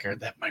Browns backer,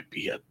 that might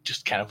be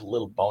just kind of a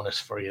little bonus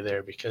for you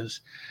there,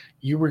 because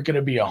you were going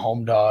to be a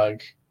home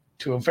dog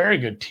to a very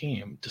good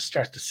team to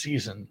start the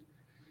season.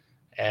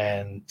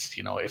 And,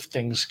 if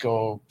things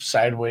go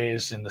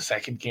sideways in the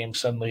second game,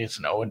 suddenly it's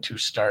an 0-2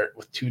 start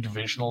with 2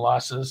 divisional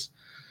losses.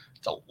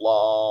 It's a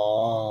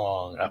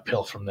long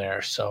uphill from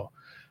there. So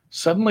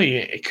suddenly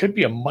it could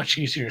be a much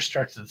easier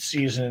start to the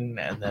season.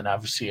 And then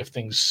obviously if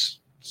things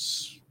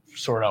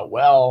sort out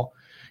well,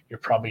 you're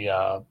probably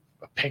a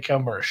pick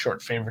 'em or a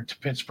short favorite to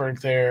Pittsburgh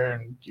there.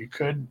 And you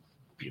could,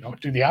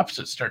 do the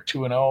opposite, start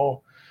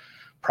 2-0,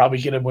 probably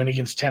get a win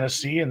against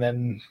Tennessee. And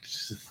then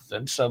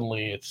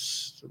suddenly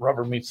it's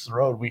rubber meets the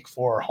road, week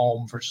 4,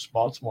 home versus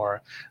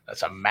Baltimore.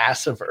 That's a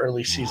massive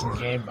early season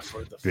game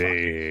before the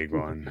big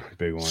one.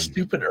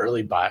 Stupid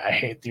early bye. I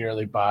hate the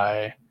early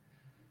bye.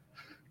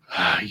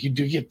 You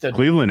do get the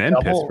Cleveland and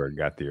Pittsburgh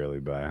got the early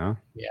bye, huh?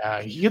 Yeah,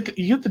 you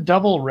get the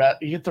double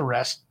rest. You get the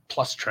rest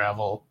plus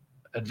travel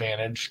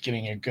advantage.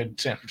 Getting a good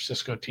San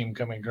Francisco team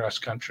coming across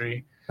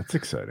country. That's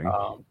exciting.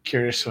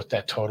 Curious what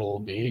that total will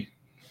be.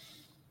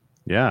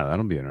 Yeah,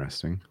 that'll be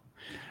interesting.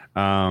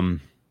 I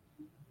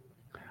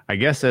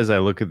guess as I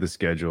look at the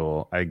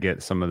schedule, I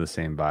get some of the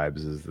same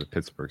vibes as the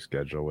Pittsburgh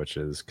schedule, which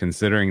is,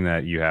 considering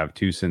that you have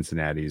 2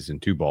 Cincinnatis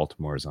and 2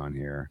 Baltimores on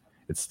here,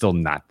 it's still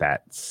not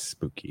that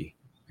spooky.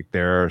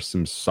 There are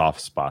some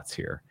soft spots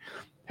here.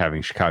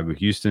 Having Chicago,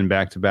 Houston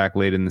back-to-back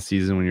late in the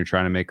season when you're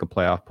trying to make a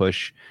playoff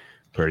push,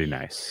 pretty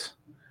nice.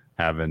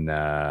 Having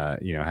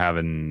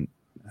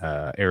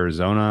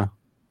Arizona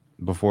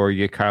before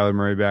you get Kyler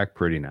Murray back,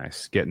 pretty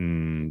nice.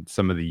 Getting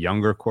some of the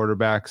younger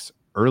quarterbacks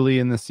early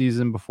in the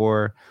season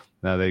before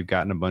they've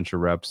gotten a bunch of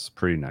reps,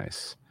 pretty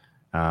nice.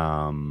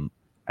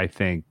 I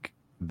think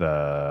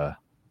the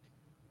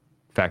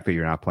fact that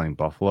you're not playing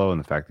Buffalo and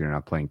the fact that you're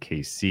not playing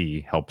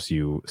KC helps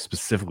you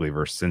specifically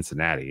versus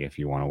Cincinnati if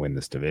you want to win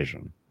this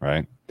division,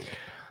 right?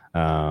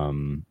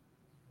 Plus,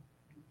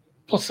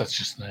 that's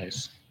just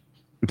nice.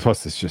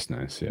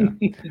 Yeah.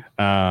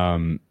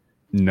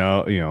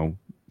 No,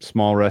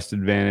 small rest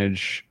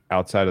advantage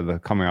outside of the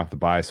coming off the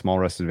bye. Small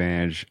rest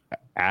advantage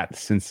at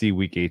Cincy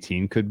week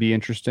 18 could be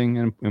interesting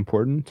and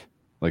important.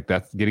 Like,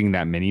 that's getting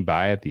that mini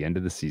bye at the end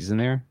of the season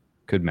there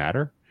could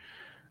matter.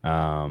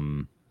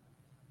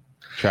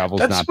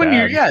 Travel's not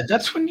bad.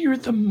 That's when you're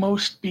the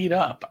most beat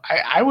up.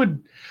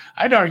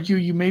 I'd argue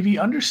you maybe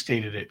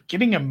understated it.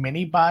 Getting a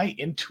mini bye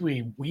into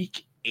a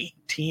week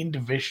 18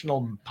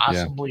 divisional,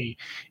 possibly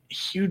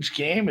huge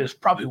game is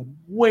probably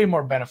way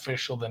more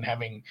beneficial than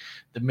having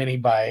the mini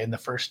bye in the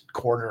first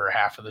quarter or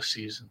half of the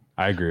season.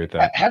 I agree with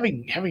that.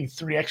 Having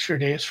 3 extra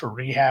days for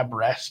rehab,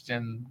 rest,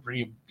 and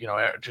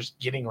just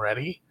getting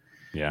ready.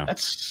 Yeah,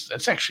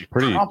 that's actually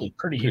probably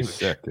pretty huge.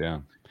 Sick, yeah.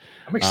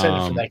 I'm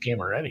excited for that game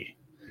already.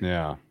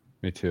 Yeah,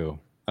 me too.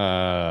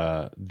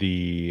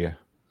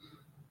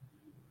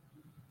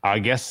 I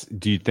guess,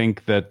 do you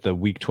think that the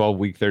week 12,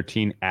 week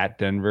 13 at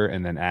Denver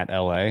and then at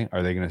LA,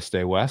 are they going to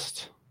stay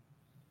west?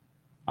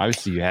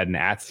 Obviously, you had an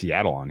at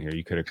Seattle on here.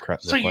 You could have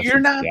requested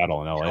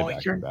Seattle and LA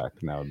back to back,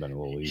 and that would have been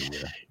a little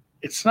easier.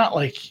 It's not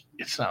like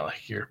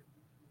you're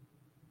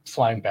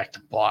flying back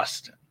to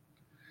Boston.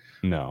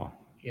 No.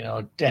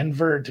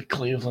 Denver to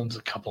Cleveland's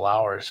a couple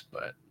hours,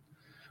 but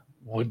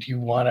would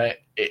you want to?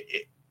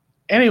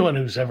 Anyone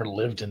who's ever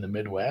lived in the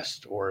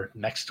Midwest or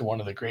next to one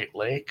of the Great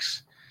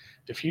Lakes,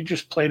 if you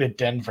just played at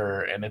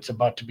Denver and it's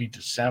about to be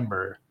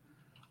December,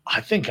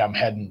 I think I'm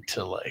heading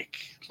to like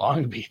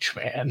Long Beach,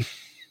 man.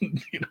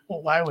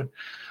 Why would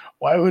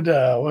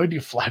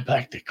you fly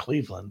back to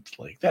Cleveland?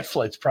 Like, that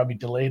flight's probably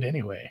delayed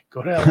anyway.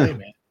 Go to LA,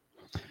 man.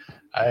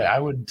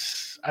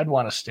 I'd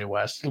want to stay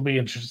west. It'll be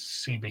interesting to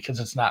see because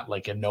it's not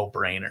like a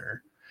no-brainer.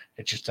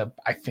 It's just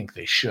I think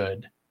they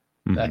should.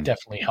 Mm-hmm. That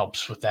definitely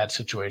helps with that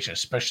situation,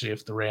 especially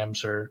if the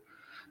Rams are,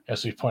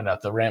 as we point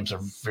out, the Rams are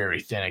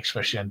very thin,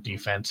 especially on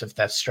defense. If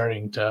that's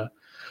starting to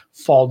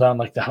fall down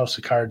like the house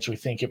of cards we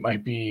think it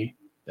might be,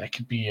 that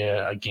could be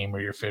a game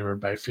where you're favored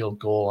by a field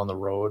goal on the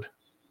road.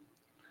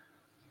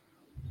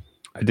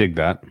 I dig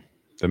that.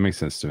 That makes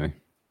sense to me.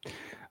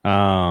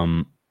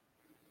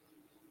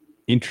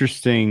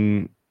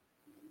 Interesting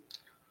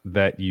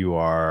that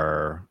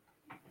you're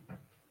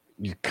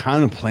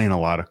kind of playing a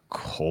lot of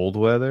cold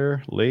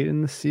weather late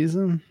in the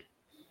season,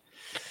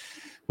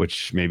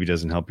 which maybe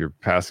doesn't help your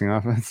passing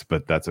offense,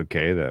 but that's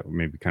okay. That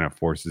maybe kind of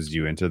forces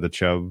you into the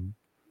Chubb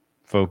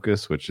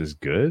focus, which is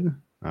good.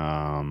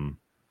 At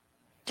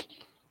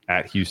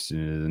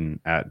Houston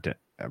and at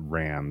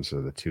Rams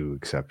are the two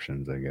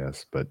exceptions, I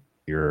guess, but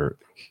you're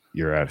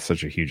at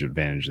such a huge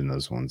advantage in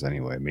those ones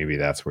anyway. Maybe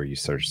that's where you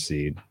start to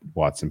see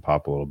Watson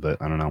pop a little bit.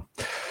 I don't know.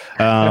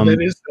 And it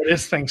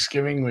is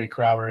Thanksgiving week,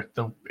 Robert.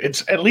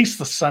 It's at least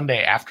the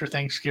Sunday after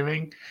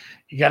Thanksgiving.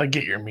 You got to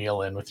get your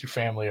meal in with your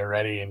family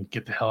already and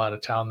get the hell out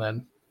of town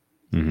then.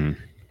 Mm-hmm.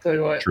 Tell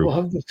you what, we'll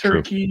have the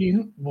turkey.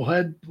 True.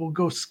 We'll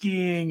go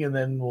skiing, and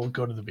then we'll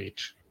go to the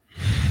beach.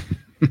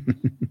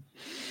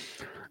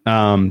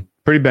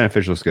 Pretty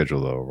beneficial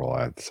schedule though, overall,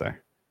 I have to say.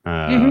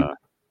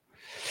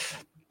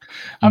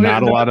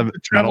 Not a lot of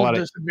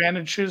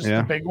disadvantages.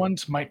 Yeah. The big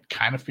ones might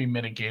kind of be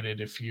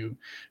mitigated if you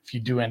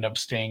do end up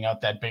staying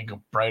out. That big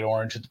bright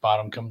orange at the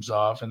bottom comes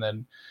off, and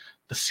then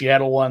the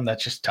Seattle one,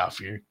 that's just tough.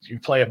 You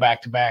play a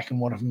back-to-back,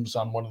 and one of them's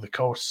on one of the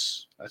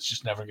coasts. That's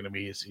just never going to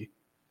be easy.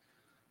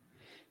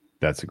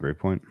 That's a great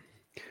point.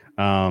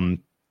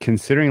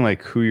 Considering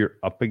like who you're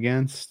up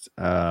against,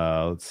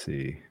 let's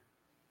see.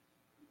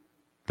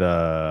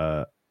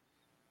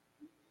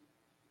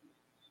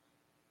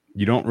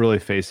 You don't really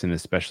face an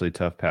especially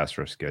tough pass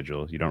rush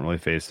schedule. You don't really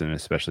face an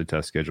especially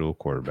tough schedule of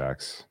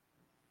quarterbacks.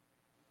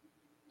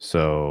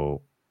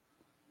 So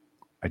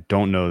I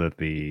don't know that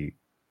the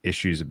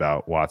issues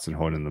about Watson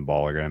holding the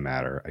ball are going to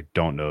matter. I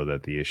don't know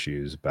that the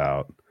issues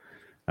about,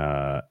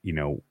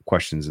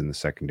 questions in the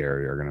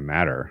secondary are going to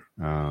matter.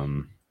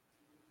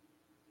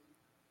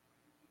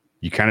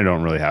 You kind of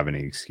don't really have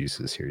any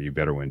excuses here. You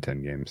better win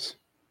 10 games.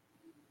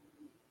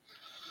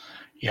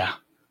 Yeah.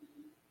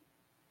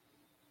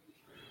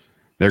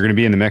 They're going to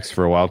be in the mix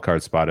for a wild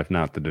card spot, if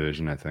not the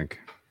division, I think.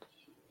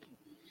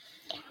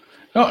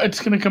 No, it's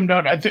going to come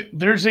down. I think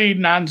there's a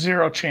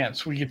non-zero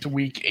chance we get to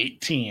week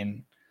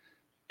 18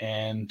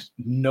 and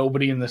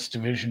nobody in this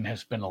division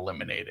has been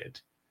eliminated.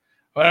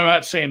 But I'm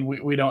not saying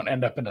we don't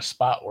end up in a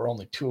spot where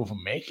only two of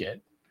them make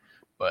it,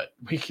 but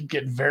we could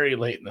get very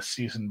late in the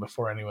season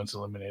before anyone's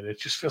eliminated. It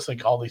just feels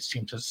like all these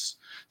teams have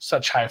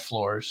such high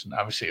floors, and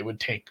obviously it would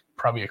take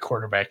probably a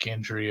quarterback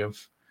injury or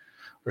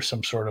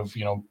some sort of,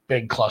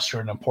 big cluster,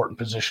 an important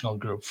positional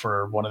group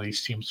for one of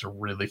these teams to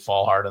really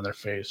fall hard on their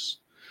face.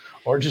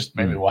 Or just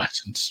maybe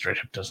Watson straight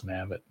up doesn't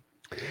have it.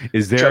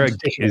 Is there a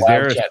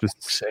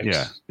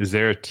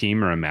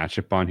team or a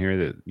matchup on here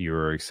that you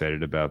were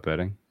excited about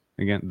betting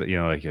again?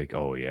 Like,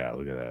 oh yeah,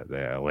 look at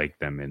that. I like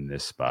them in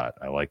this spot.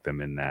 I like them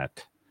in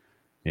that,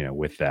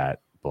 with that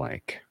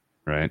blank,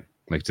 right?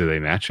 Like, do they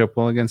match up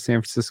well against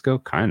San Francisco?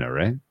 Kind of,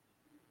 right?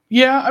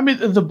 Yeah. I mean,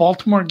 the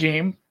Baltimore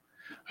game,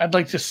 I'd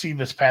like to see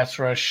this pass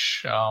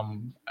rush.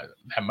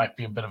 That might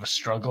be a bit of a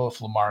struggle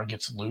if Lamar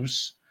gets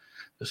loose.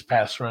 This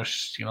pass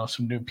rush,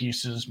 some new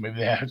pieces.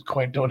 Maybe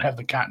they don't have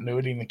the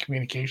continuity and the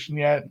communication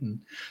yet, and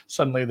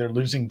suddenly they're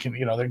losing.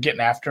 They're getting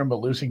after him,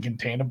 but losing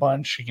contain a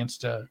bunch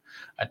against a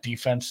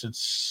defense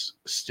that's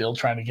still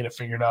trying to get it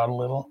figured out a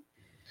little.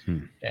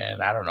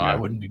 And I don't know. Yeah. I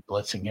wouldn't be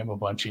blitzing him a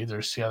bunch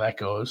either. See how that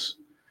goes.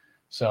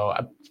 So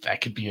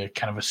that could be a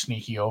kind of a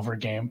sneaky over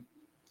game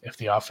if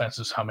the offense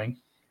is humming.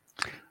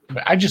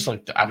 I just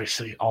like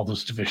obviously all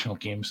those divisional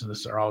games in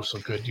this are also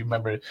good. You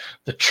remember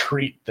the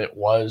treat that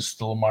was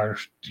the Lamar,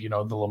 the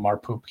Lamar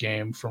poop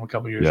game from a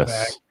couple years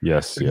back.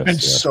 Yes. There's been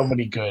so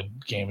many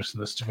good games in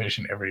this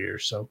division every year.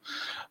 So,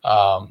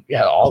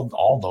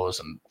 all those,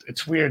 and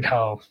it's weird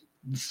how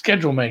the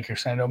schedule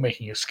makers. I know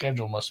making a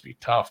schedule must be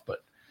tough, but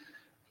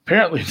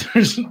apparently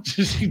there's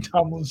Jesse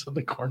Tomlin's in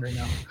the corner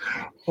now.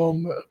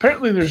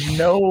 Apparently there's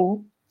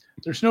no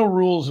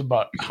rules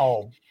about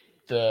how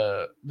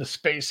the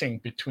spacing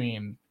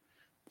between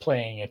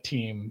playing a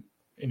team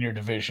in your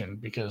division,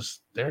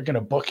 because they're going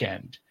to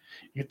bookend.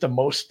 You get the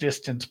most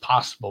distance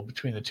possible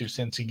between the two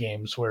Cincy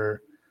games.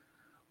 Where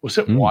was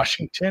it?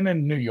 Washington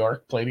and New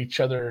York played each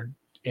other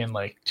in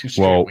like 2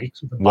 straight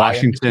weeks.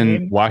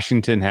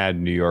 Washington had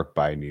New York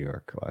by New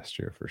York last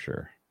year for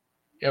sure.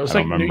 Yeah, it was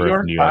like New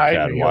York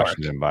by New York.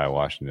 Washington by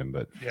Washington,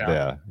 but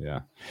yeah.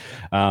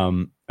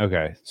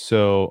 Okay,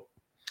 so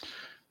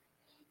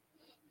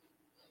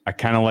I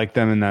kind of like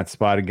them in that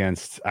spot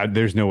against.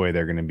 There's no way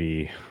they're going to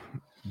be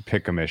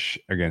pick-em-ish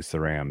against the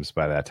Rams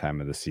by that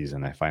time of the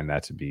season. I find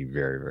that to be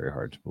very, very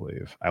hard to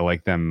believe. I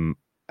like them.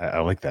 I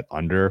like that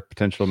under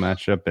potential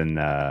matchup and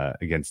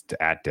against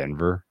at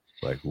Denver.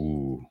 Like,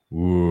 ooh,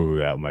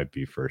 that might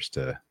be first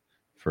to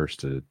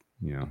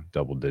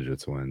double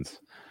digits wins.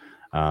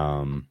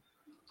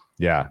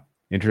 Yeah,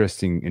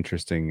 interesting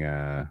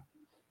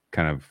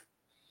kind of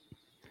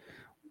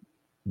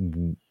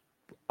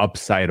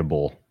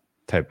upsideable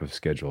type of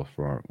schedule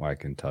for what I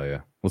can tell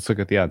you. Let's look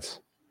at the odds.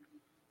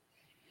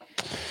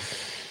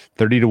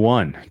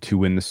 30-1 to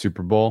win the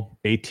Super Bowl,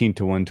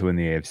 18-1 to win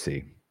the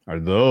AFC. Are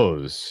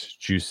those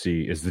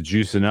juicy? Is the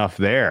juice enough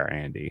there,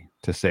 Andy,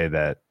 to say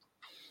that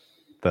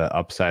the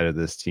upside of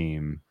this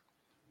team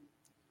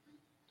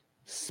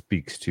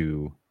speaks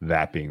to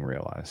that being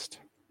realized?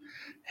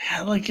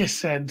 Yeah, like I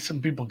said,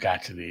 some people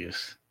got to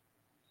these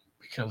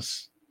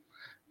because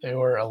they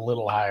were a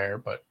little higher,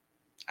 but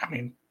I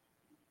mean,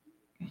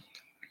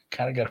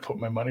 kind of got to put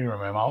my money where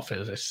my mouth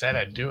is. I said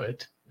I'd do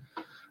it.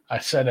 I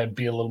said I'd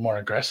be a little more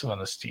aggressive on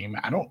this team.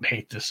 I don't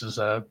hate this as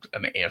an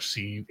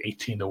AFC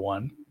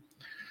 18-1.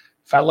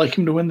 If I like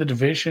him to win the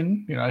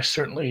division, I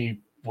certainly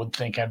would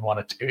think I'd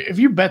want to. If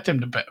you bet them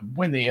to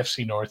win the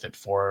AFC North at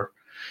 4,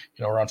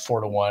 around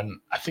 4-1,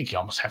 I think you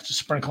almost have to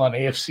sprinkle on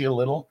AFC a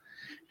little.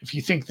 If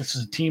you think this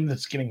is a team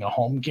that's getting a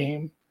home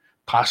game,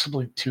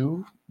 possibly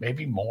 2,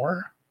 maybe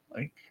more,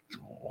 like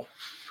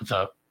with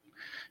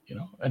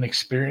an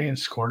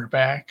experienced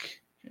quarterback.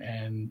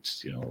 And,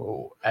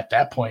 at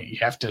that point, you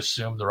have to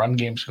assume the run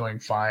game's going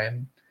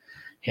fine.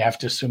 You have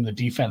to assume the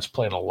defense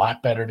played a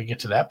lot better to get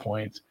to that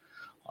point.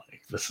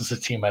 Like, this is a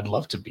team I'd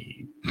love to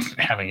be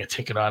having a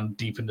ticket on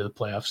deep into the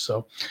playoffs.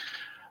 So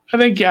I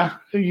think,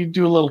 you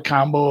do a little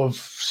combo of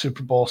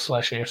Super Bowl /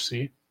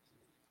 AFC.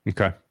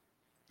 Okay.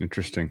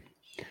 Interesting.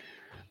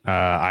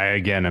 I,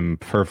 again, am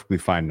perfectly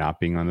fine not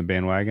being on the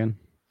bandwagon.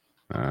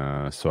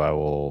 So I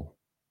will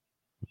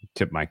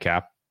tip my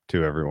cap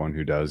to everyone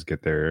who does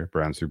get their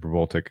Brown Super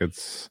Bowl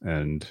tickets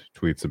and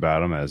tweets about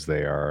them as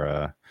they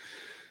are,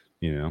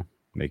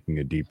 making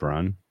a deep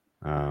run.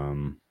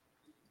 I'm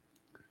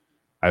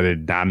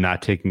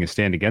not taking a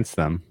stand against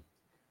them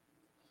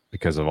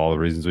because of all the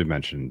reasons we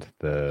mentioned.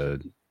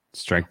 The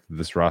strength of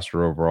this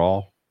roster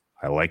overall.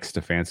 I like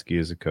Stefanski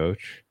as a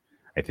coach.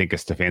 I think a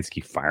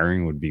Stefanski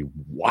firing would be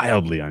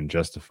wildly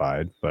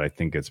unjustified, but I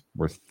think it's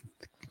worth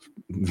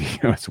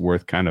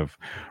kind of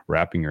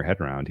wrapping your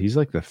head around. He's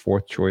like the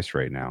 4th choice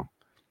right now.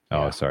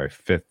 Oh, sorry,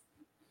 5th,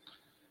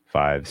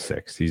 5,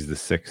 6. He's the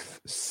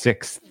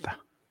sixth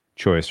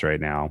choice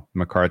right now.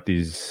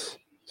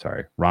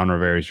 Ron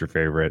Rivera's your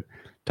favorite.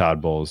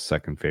 Todd Bowles,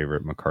 2nd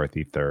favorite.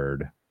 McCarthy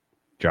 3rd.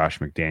 Josh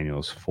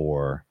McDaniels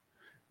 4.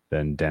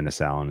 Then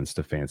Dennis Allen and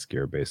Stefanski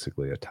are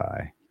basically a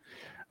tie.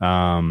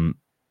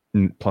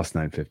 Plus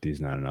 950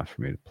 is not enough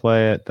for me to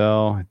play it,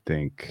 though, I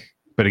think.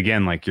 But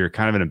again, like, you're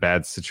kind of in a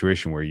bad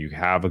situation where you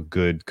have a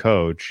good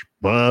coach,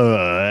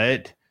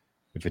 but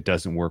if it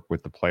doesn't work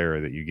with the player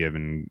that you give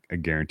a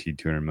guaranteed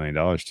 $200 million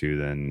to,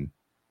 then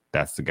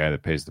that's the guy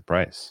that pays the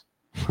price.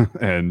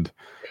 And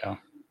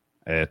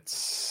it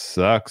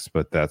sucks,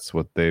 but that's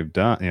what they've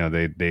done.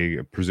 They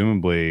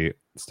presumably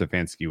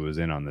Stefanski was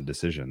in on the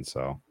decision,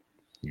 so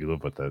you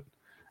live with it.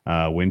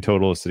 Win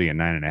total is sitting at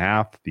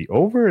 9.5. The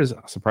over is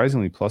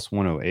surprisingly plus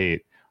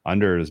 108.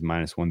 Under is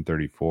minus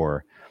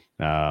 134.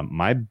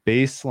 My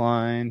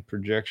baseline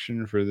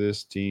projection for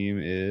this team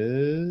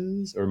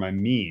is, or my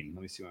mean.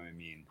 Let me see what my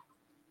mean.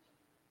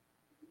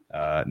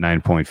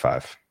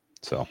 9.5.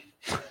 So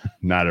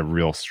not a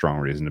real strong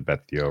reason to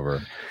bet the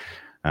over.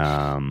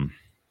 But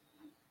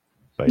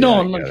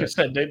no, like I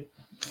said,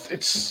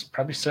 it's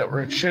probably set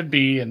where it should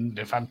be. And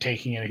if I'm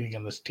taking anything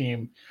on this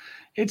team,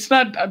 it's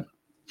not.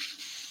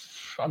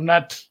 I'm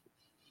not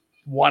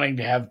wanting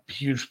to have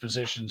huge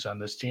positions on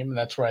this team, and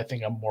that's where I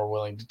think I'm more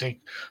willing to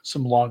take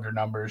some longer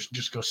numbers,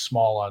 just go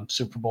small on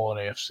Super Bowl and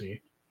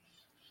AFC,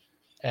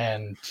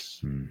 and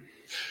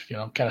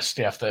kind of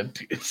stay off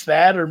that. It's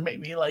that, or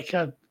maybe like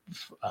a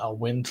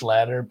wins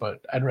ladder,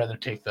 but I'd rather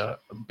take the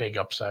big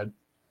upside.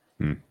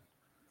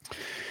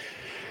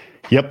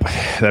 Yep,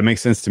 that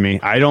makes sense to me.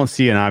 I don't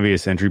see an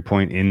obvious entry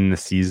point in the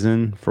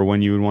season for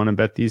when you would want to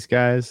bet these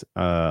guys,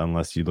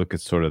 unless you look at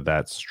sort of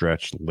that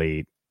stretch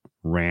late.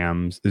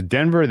 Rams,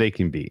 Denver, they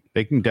can beat.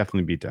 They can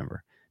definitely beat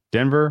Denver.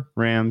 Denver,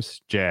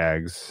 Rams,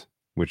 Jags,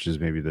 which is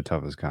maybe the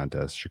toughest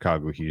contest.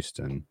 Chicago,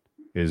 Houston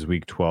is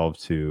week 12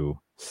 to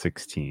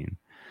 16.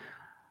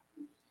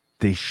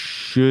 They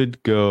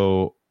should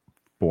go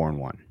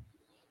 4-1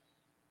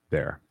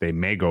 there. They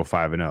may go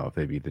 5-0 if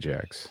they beat the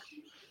Jags.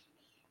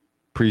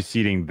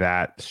 Preceding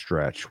that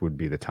stretch would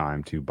be the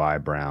time to buy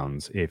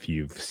Browns if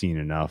you've seen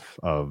enough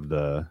of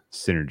the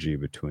synergy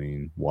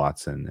between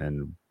Watson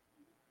and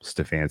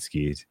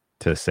Stefanski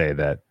to say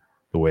that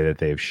the way that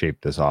they've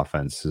shaped this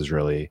offense is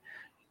really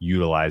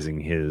utilizing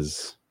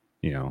his,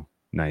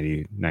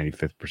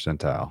 95th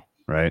percentile,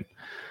 right?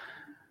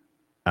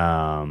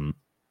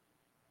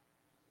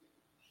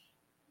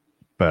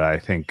 But I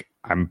think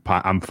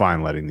I'm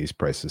fine letting these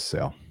prices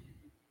sail.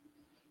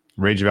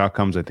 Range of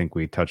outcomes, I think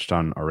we touched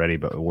on already,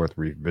 but worth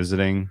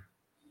revisiting.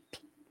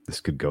 This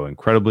could go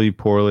incredibly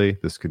poorly.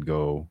 This could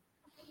go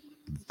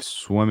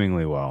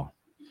swimmingly well.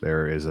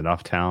 There is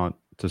enough talent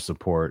to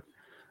support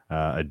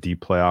a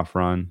deep playoff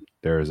run.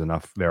 There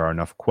are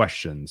enough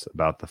questions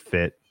about the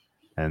fit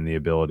and the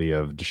ability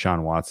of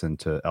Deshaun Watson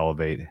to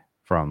elevate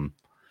from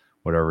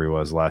whatever he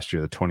was last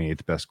year, the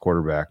 28th best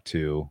quarterback,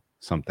 to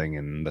something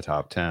in the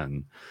top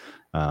 10.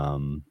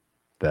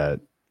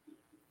 That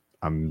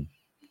I'm.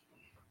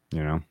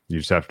 You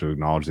just have to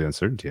acknowledge the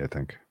uncertainty, I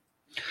think.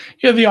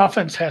 Yeah, the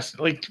offense has,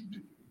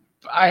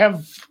 I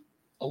have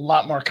a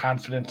lot more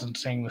confidence in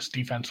saying this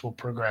defense will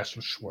progress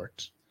with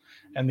Schwartz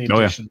and the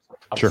additions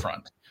up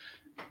front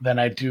than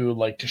I do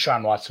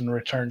Deshaun Watson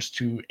returns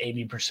to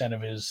 80%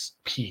 of his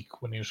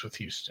peak when he was with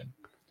Houston.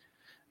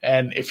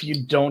 And if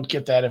you don't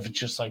get that, if it's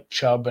just like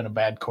Chubb and a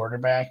bad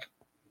quarterback,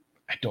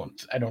 I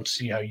don't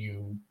see how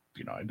you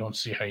get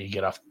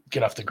off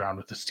the ground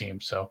with this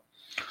team. So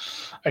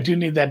I do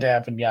need that to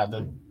happen. Yeah,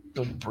 the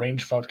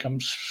range of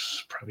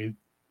outcomes probably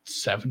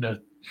 7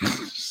 to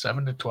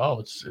 12.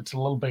 It's a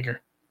little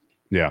bigger.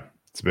 Yeah,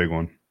 it's a big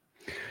one.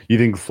 You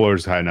think the floor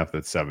is high enough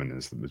that 7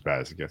 is as bad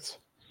as it gets?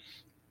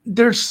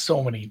 There's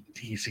so many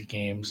easy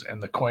games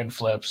and the coin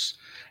flips,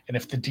 and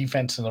if the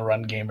defense and the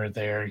run game are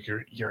there,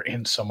 you're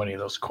in so many of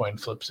those coin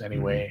flips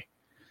anyway.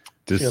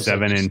 Does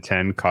 7 and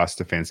 10 cost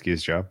Stefanski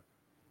his job?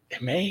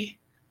 It may.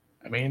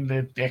 I mean,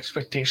 the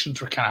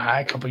expectations were kind of high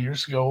a couple of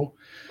years ago.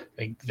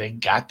 They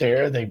got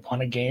there. They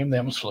won a game. They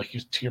almost, to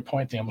your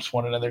point, they almost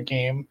won another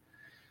game.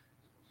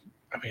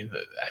 I mean,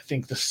 I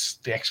think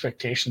the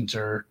expectations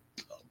are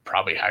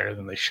probably higher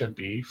than they should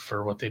be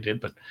for what they did,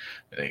 but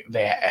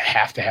they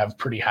have to have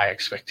pretty high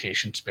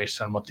expectations based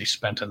on what they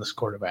spent on this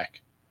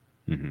quarterback.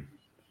 Mm-hmm.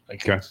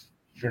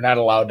 You're not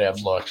allowed to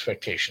have low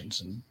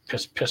expectations and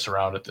piss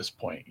around at this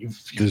point.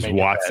 Does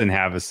Watson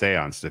have a say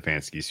on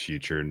Stefanski's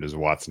future, and does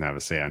Watson have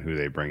a say on who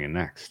they bring in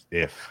next?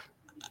 Is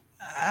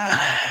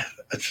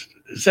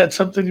that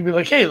something to be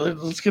like, hey,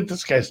 let's get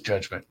this guy's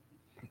judgment?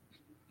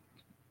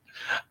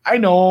 I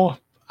know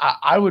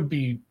I would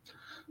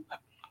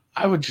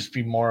just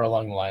be more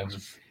along the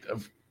lines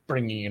of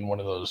bringing in one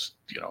of those,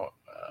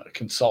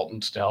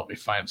 consultants to help me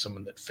find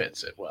someone that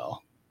fits it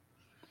well,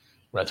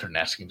 rather than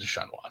asking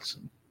Deshaun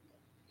Watson.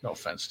 No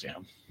offense to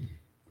him.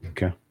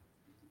 Okay.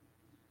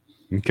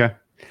 Because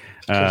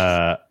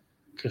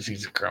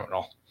he's a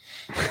criminal.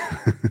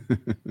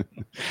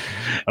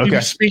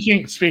 Okay.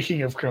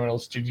 Speaking of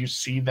criminals, did you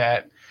see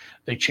that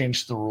they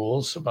changed the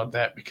rules about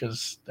that?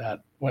 Because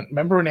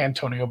remember when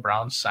Antonio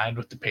Brown signed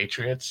with the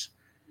Patriots,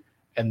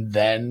 and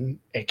then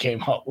it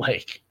came out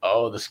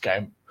this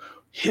guy,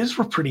 his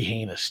were pretty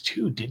heinous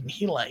too, didn't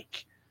he?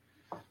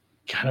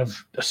 Kind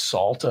of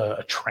assault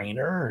a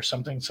trainer or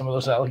something. Some of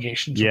those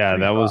allegations. Yeah,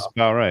 that was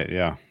about right.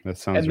 Yeah, that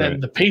sounds right. And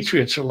then the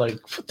Patriots are like,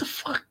 "What the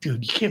fuck,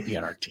 dude? You can't be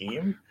on our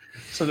team."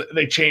 So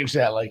they changed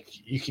that.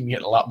 You can get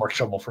in a lot more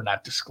trouble for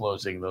not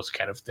disclosing those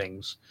kind of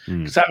things.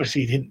 Because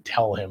obviously, he didn't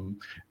tell him,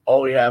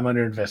 "Oh yeah, I'm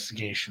under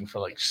investigation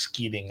for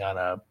skeeting on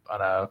a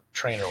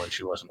trainer when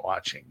she wasn't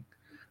watching,"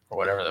 or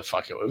whatever the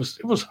fuck it was.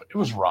 It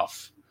was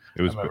rough.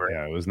 It was.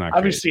 Yeah, it was not.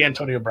 Obviously, great.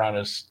 Antonio Brown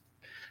has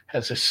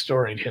a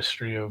storied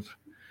history of.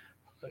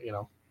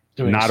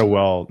 Doing not a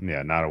well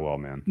man. Not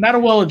a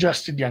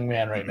well-adjusted young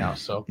man right now.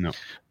 So, no.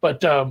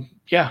 But I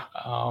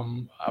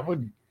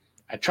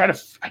try to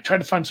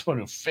find someone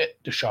who fit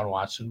Deshaun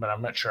Watson, but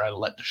I'm not sure I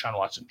let Deshaun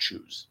Watson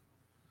choose.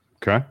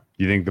 Okay,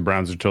 you think the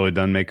Browns are totally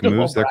done making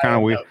moves? They're kind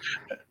of weird.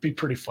 It'd be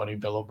pretty funny,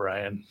 Bill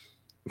O'Brien.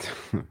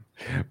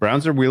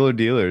 Browns are wheeler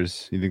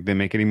dealers. You think they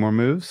make any more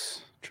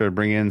moves? Try to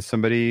bring in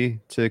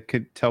somebody to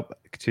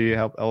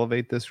help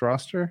elevate this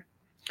roster.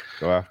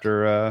 Go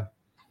after.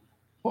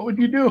 What would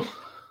you do?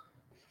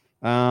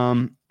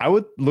 I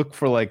would look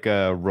for a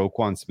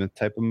Roquan Smith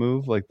type of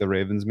move like the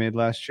Ravens made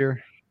last year.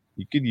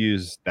 You could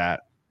use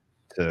that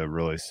to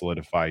really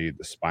solidify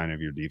the spine of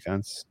your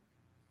defense.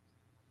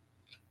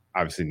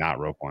 Obviously not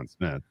Roquan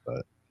Smith,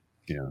 but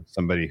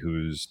somebody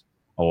who's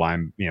a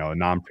line, a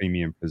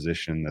non-premium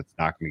position that's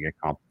not going to get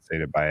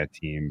compensated by a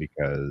team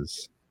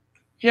because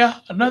Yeah,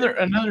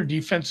 another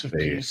defensive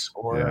piece,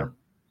 or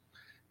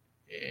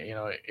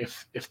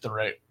if the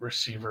right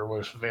receiver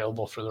was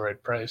available for the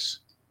right price.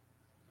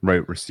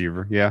 Right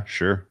receiver, yeah,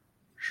 sure,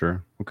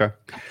 okay,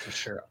 for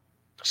sure.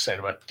 Excited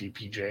about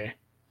DPJ.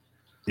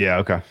 Yeah,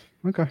 okay.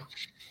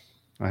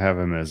 I have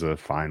him as a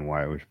fine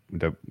wide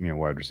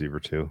receiver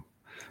too.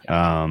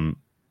 Yeah.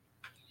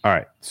 All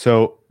right.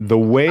 So the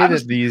way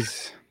that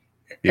these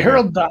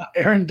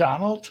Aaron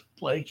Donald,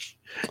 like,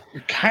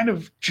 you're kind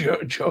of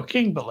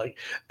joking, but like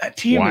that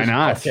team why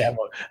not?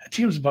 That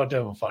team's about to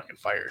have a fucking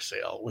fire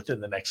sale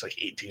within the next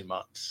 18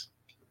 months.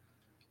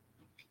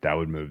 That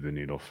would move the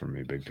needle for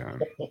me big time.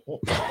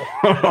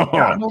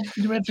 Donald,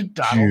 you mentioned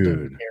Donald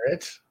and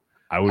Garrett.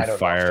 I would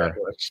fire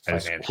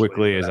as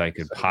quickly as I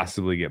could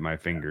possibly get my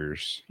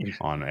fingers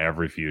on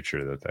every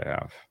future that they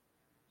have.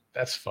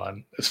 That's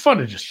fun. It's fun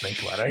to just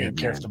think about it. I don't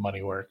care if the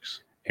money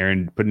works.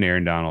 Putting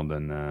Aaron Donald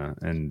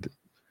and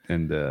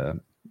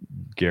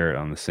Garrett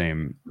on the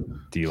same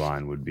D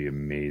line would be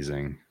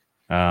amazing.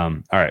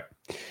 All right.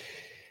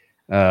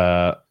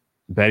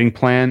 Betting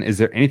plan. Is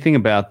there anything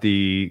about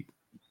the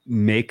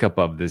makeup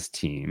of this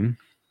team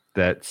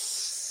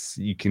that's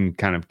you can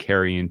kind of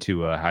carry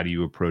into how do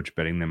you approach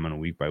betting them on a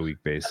week by week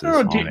basis? I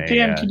don't know,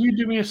 Dan, can you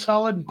do me a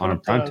solid and on a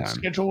prime time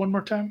schedule one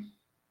more time?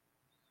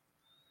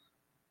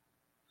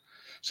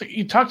 So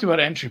you talked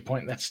about entry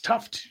point. That's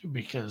tough too,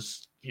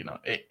 because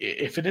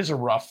if it is a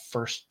rough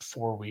first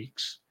 4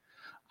 weeks,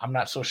 I'm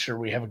not so sure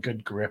we have a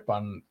good grip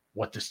on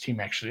what this team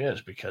actually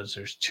is, because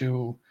there's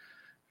two,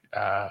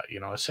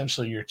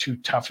 essentially your two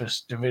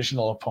toughest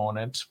divisional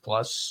opponents,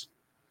 plus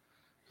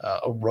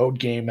a road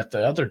game at the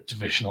other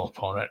divisional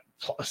opponent,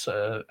 plus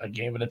a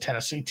game at a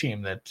Tennessee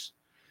team that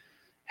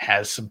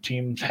has some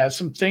things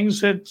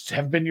that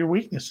have been your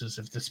weaknesses.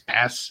 If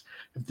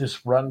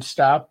this run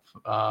stop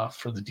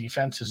for the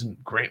defense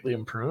isn't greatly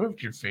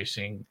improved, you're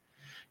facing,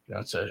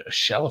 it's a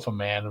shell of a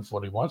man of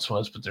what he once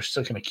was, but they're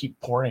still going to keep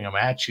pouring them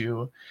at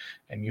you.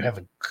 And you have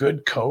a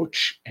good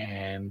coach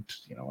and,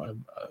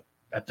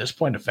 at this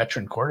point, a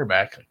veteran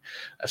quarterback.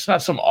 That's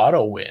not some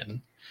auto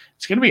win.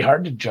 It's going to be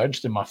hard to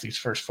judge them off these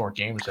first 4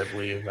 games, I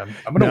believe. I'm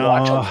going to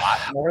watch a lot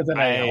more than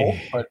I hope,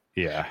 but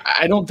yeah,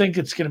 I don't think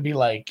it's going to be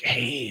like,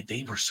 hey,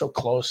 they were so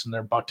close and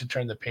they're about to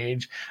turn the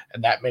page,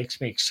 and that makes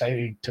me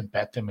excited to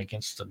bet them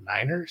against the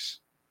Niners.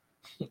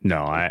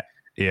 I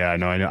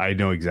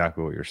know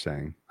exactly what you're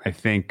saying. I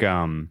think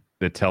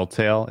the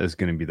telltale is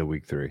going to be the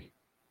week 3.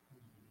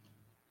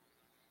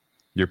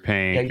 You're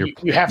paying. Yeah,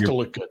 you have to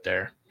look good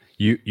there.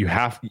 You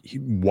have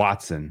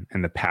Watson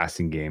and the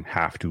passing game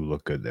have to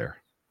look good there.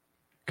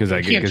 Because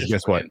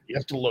guess what? You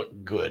have to look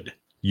good.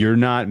 You're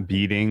not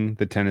beating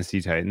the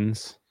Tennessee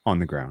Titans on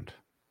the ground.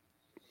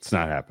 It's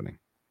not happening.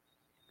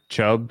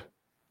 Chubb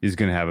is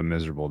going to have a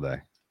miserable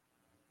day.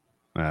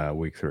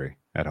 Week 3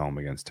 at home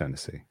against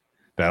Tennessee.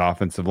 That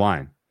offensive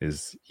line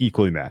is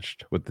equally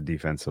matched with the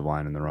defensive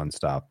line and the run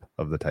stop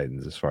of the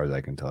Titans, as far as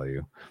I can tell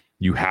you.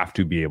 You have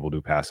to be able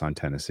to pass on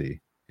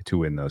Tennessee to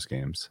win those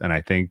games. And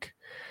I think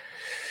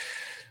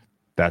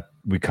that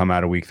we come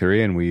out of week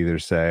 3 and we either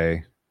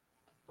say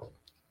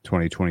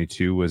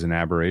 2022 was an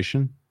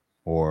aberration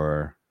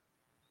or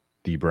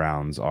the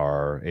Browns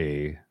are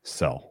a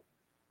sell.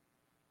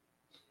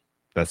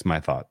 That's my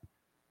thought.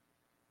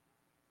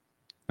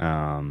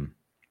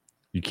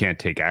 You can't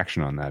take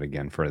action on that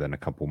again for than a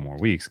couple more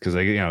weeks because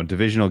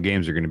divisional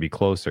games are going to be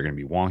close. They're going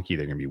to be wonky.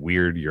 They're going to be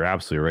weird. You're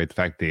absolutely right. The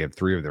fact they have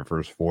 3 of their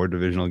first 4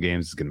 divisional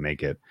games is going to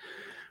make it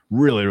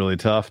really, really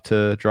tough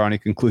to draw any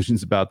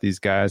conclusions about these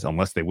guys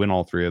unless they win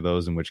all 3 of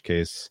those, in which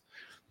case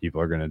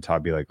people are going to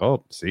be like,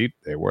 oh, see,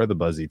 they were the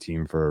buzzy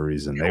team for a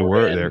reason. They're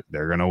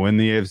going to win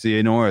the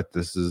AFC North.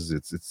 This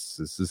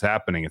is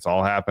happening. It's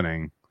all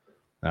happening.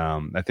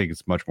 I think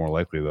it's much more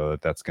likely though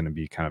that's going to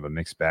be kind of a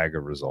mixed bag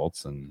of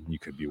results, and you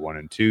could be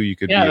 1-2, you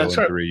could be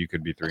 0-3, you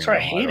could be 3. That's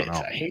right. I hate it.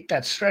 I hate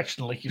that stretch,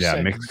 and like you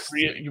said,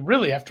 you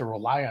really have to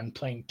rely on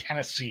playing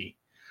Tennessee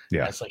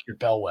as like your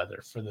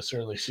bellwether for this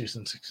early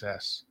season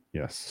success.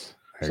 Yes.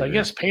 I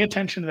guess pay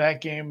attention to that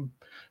game.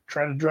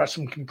 Try to draw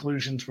some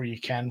conclusions where you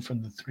can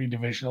from the 3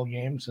 divisional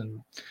games, and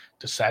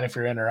decide if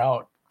you're in or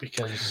out.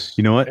 Because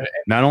you know what?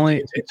 Not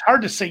only it's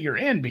hard to say you're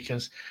in,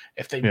 because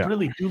if they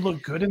really do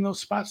look good in those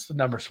spots, the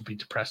numbers will be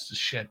depressed as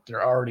shit.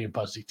 They're already a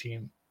buzzy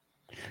team.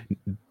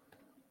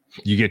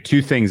 You get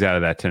 2 things out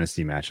of that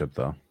Tennessee matchup,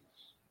 though.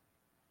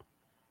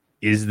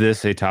 Is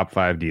this a top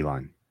 5 D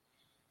line?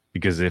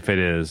 Because if it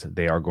is,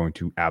 they are going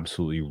to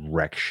absolutely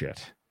wreck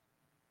shit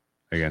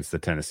against the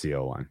Tennessee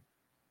O line.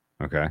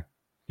 Okay,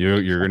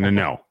 you're gonna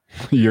know.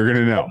 You're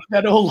gonna know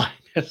that O line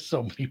has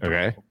so many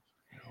problems. Okay,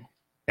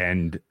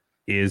 and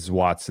is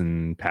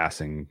Watson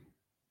passing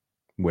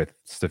with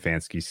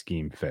Stefanski's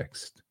scheme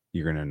fixed?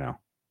 You're going to know,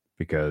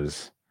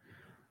 because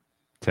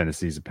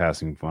Tennessee's a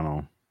passing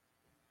funnel.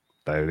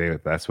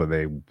 That's what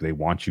they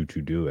want you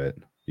to do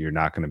it. You're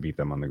not going to beat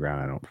them on the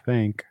ground, I don't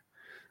think.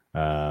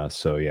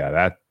 So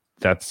yeah,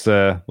 that's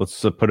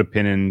let's put a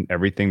pin in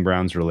everything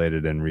Browns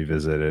related and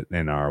revisit it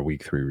in our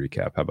week 3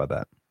 recap. How about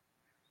that?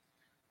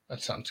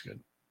 That sounds good.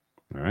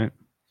 All right.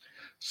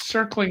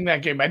 circling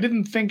that game. I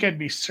didn't think I'd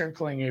be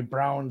circling a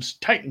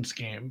Browns-Titans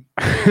game.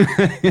 But,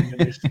 I mean,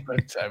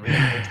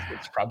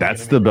 it's probably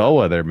that's the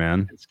bellwether,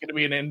 man. It's going to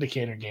be an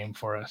indicator game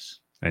for us.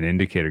 An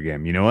indicator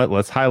game. You know what?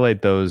 Let's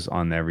highlight those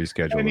on every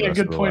schedule. I mean, a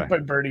good point by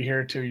Birdie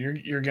here too.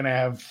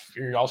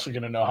 You're also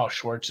going to know how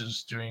Schwartz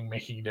is doing,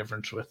 making a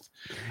difference with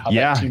how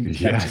that team is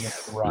going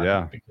to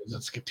run, because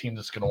it's a team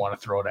that's going to want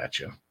to throw it at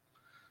you.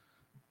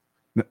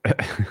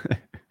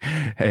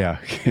 Hey,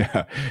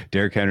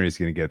 Derrick Henry is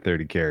going to get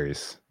 30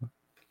 carries.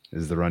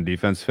 Is the run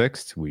defense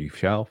fixed? We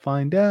shall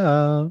find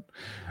out.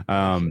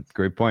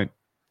 Great point.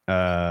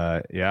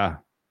 Yeah.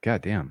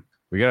 God damn.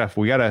 We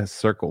gotta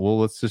circle. Well,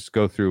 let's just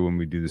go through when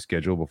we do the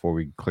schedule before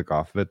we click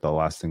off of it. The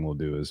last thing we'll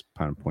do is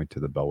kind of point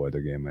to the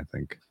bellwether game. I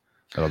think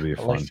that'll be a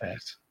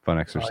fun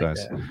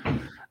exercise.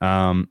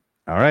 All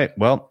right.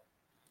 Well,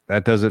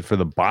 that does it for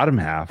the bottom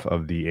half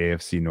of the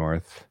AFC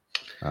North.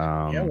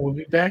 We'll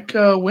be back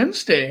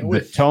Wednesday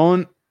with the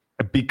tone.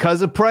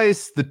 Because of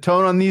price, the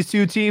tone on these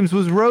two teams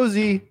was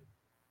rosy,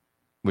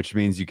 which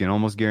means you can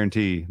almost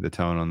guarantee the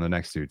tone on the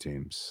next two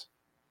teams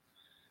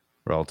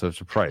relative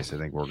to price. I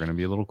think we're going to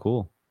be a little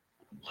cool.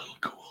 A little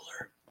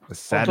cooler. As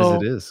sad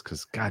as it is,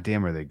 because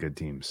goddamn are they good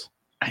teams.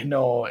 I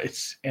know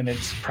it's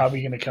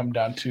probably going to come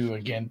down to,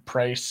 again,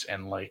 price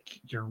and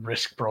like your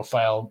risk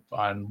profile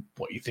on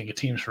what you think a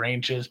team's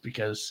range is,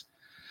 because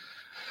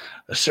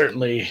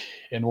certainly,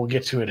 and we'll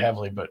get to it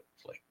heavily, but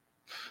like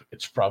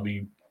it's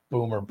probably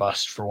boom or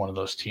bust for one of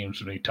those teams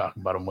when we talk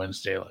about them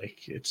Wednesday.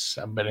 Like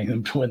I'm betting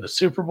them to win the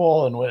Super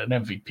Bowl and win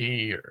an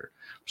MVP, or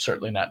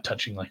certainly not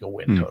touching like a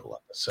win total on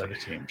the set of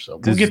teams. So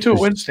we'll get to it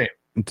Wednesday.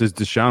 Does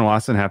Deshaun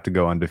Watson have to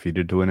go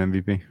undefeated to win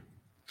MVP?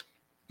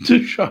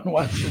 Deshaun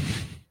Watson.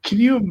 Can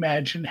you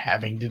imagine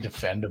having to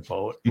defend a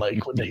vote?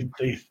 Like when they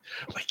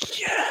like,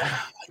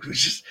 yeah, it was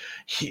just,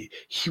 he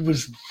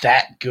was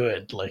that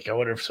good. Like, I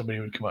wonder if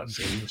somebody would come out and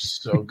say he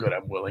was so good,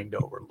 I'm willing to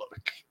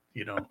overlook,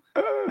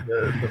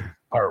 the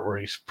part where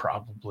he's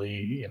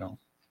probably,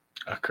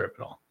 a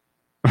criminal.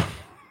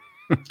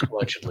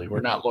 Allegedly.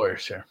 We're not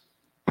lawyers here.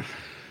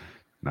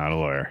 Not a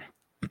lawyer.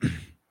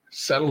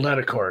 Settled out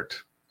of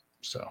court.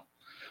 So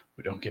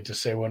we don't get to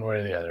say one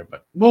way or the other,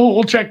 but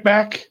we'll check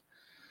back,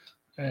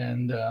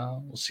 and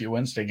we'll see you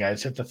Wednesday,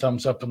 guys. Hit the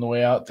thumbs up on the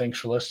way out. Thanks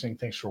for listening.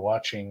 Thanks for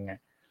watching.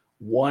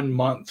 1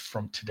 month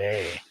from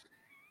today,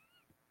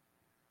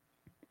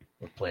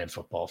 we're playing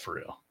football for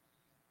real.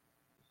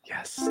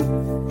 Yes.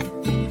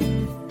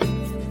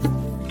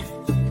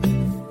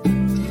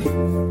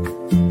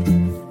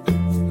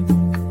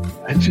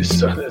 I just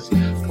saw this.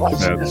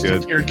 That's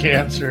good. Your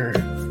cancer.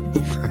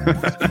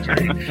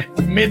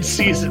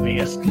 Mid-season, he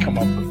has to come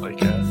up with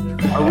like a.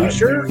 Are we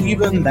sure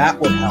even that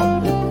would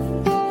help?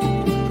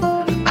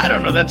 I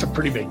don't know. That's a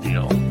pretty big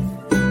deal.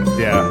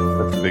 Yeah,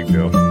 that's a big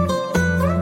deal.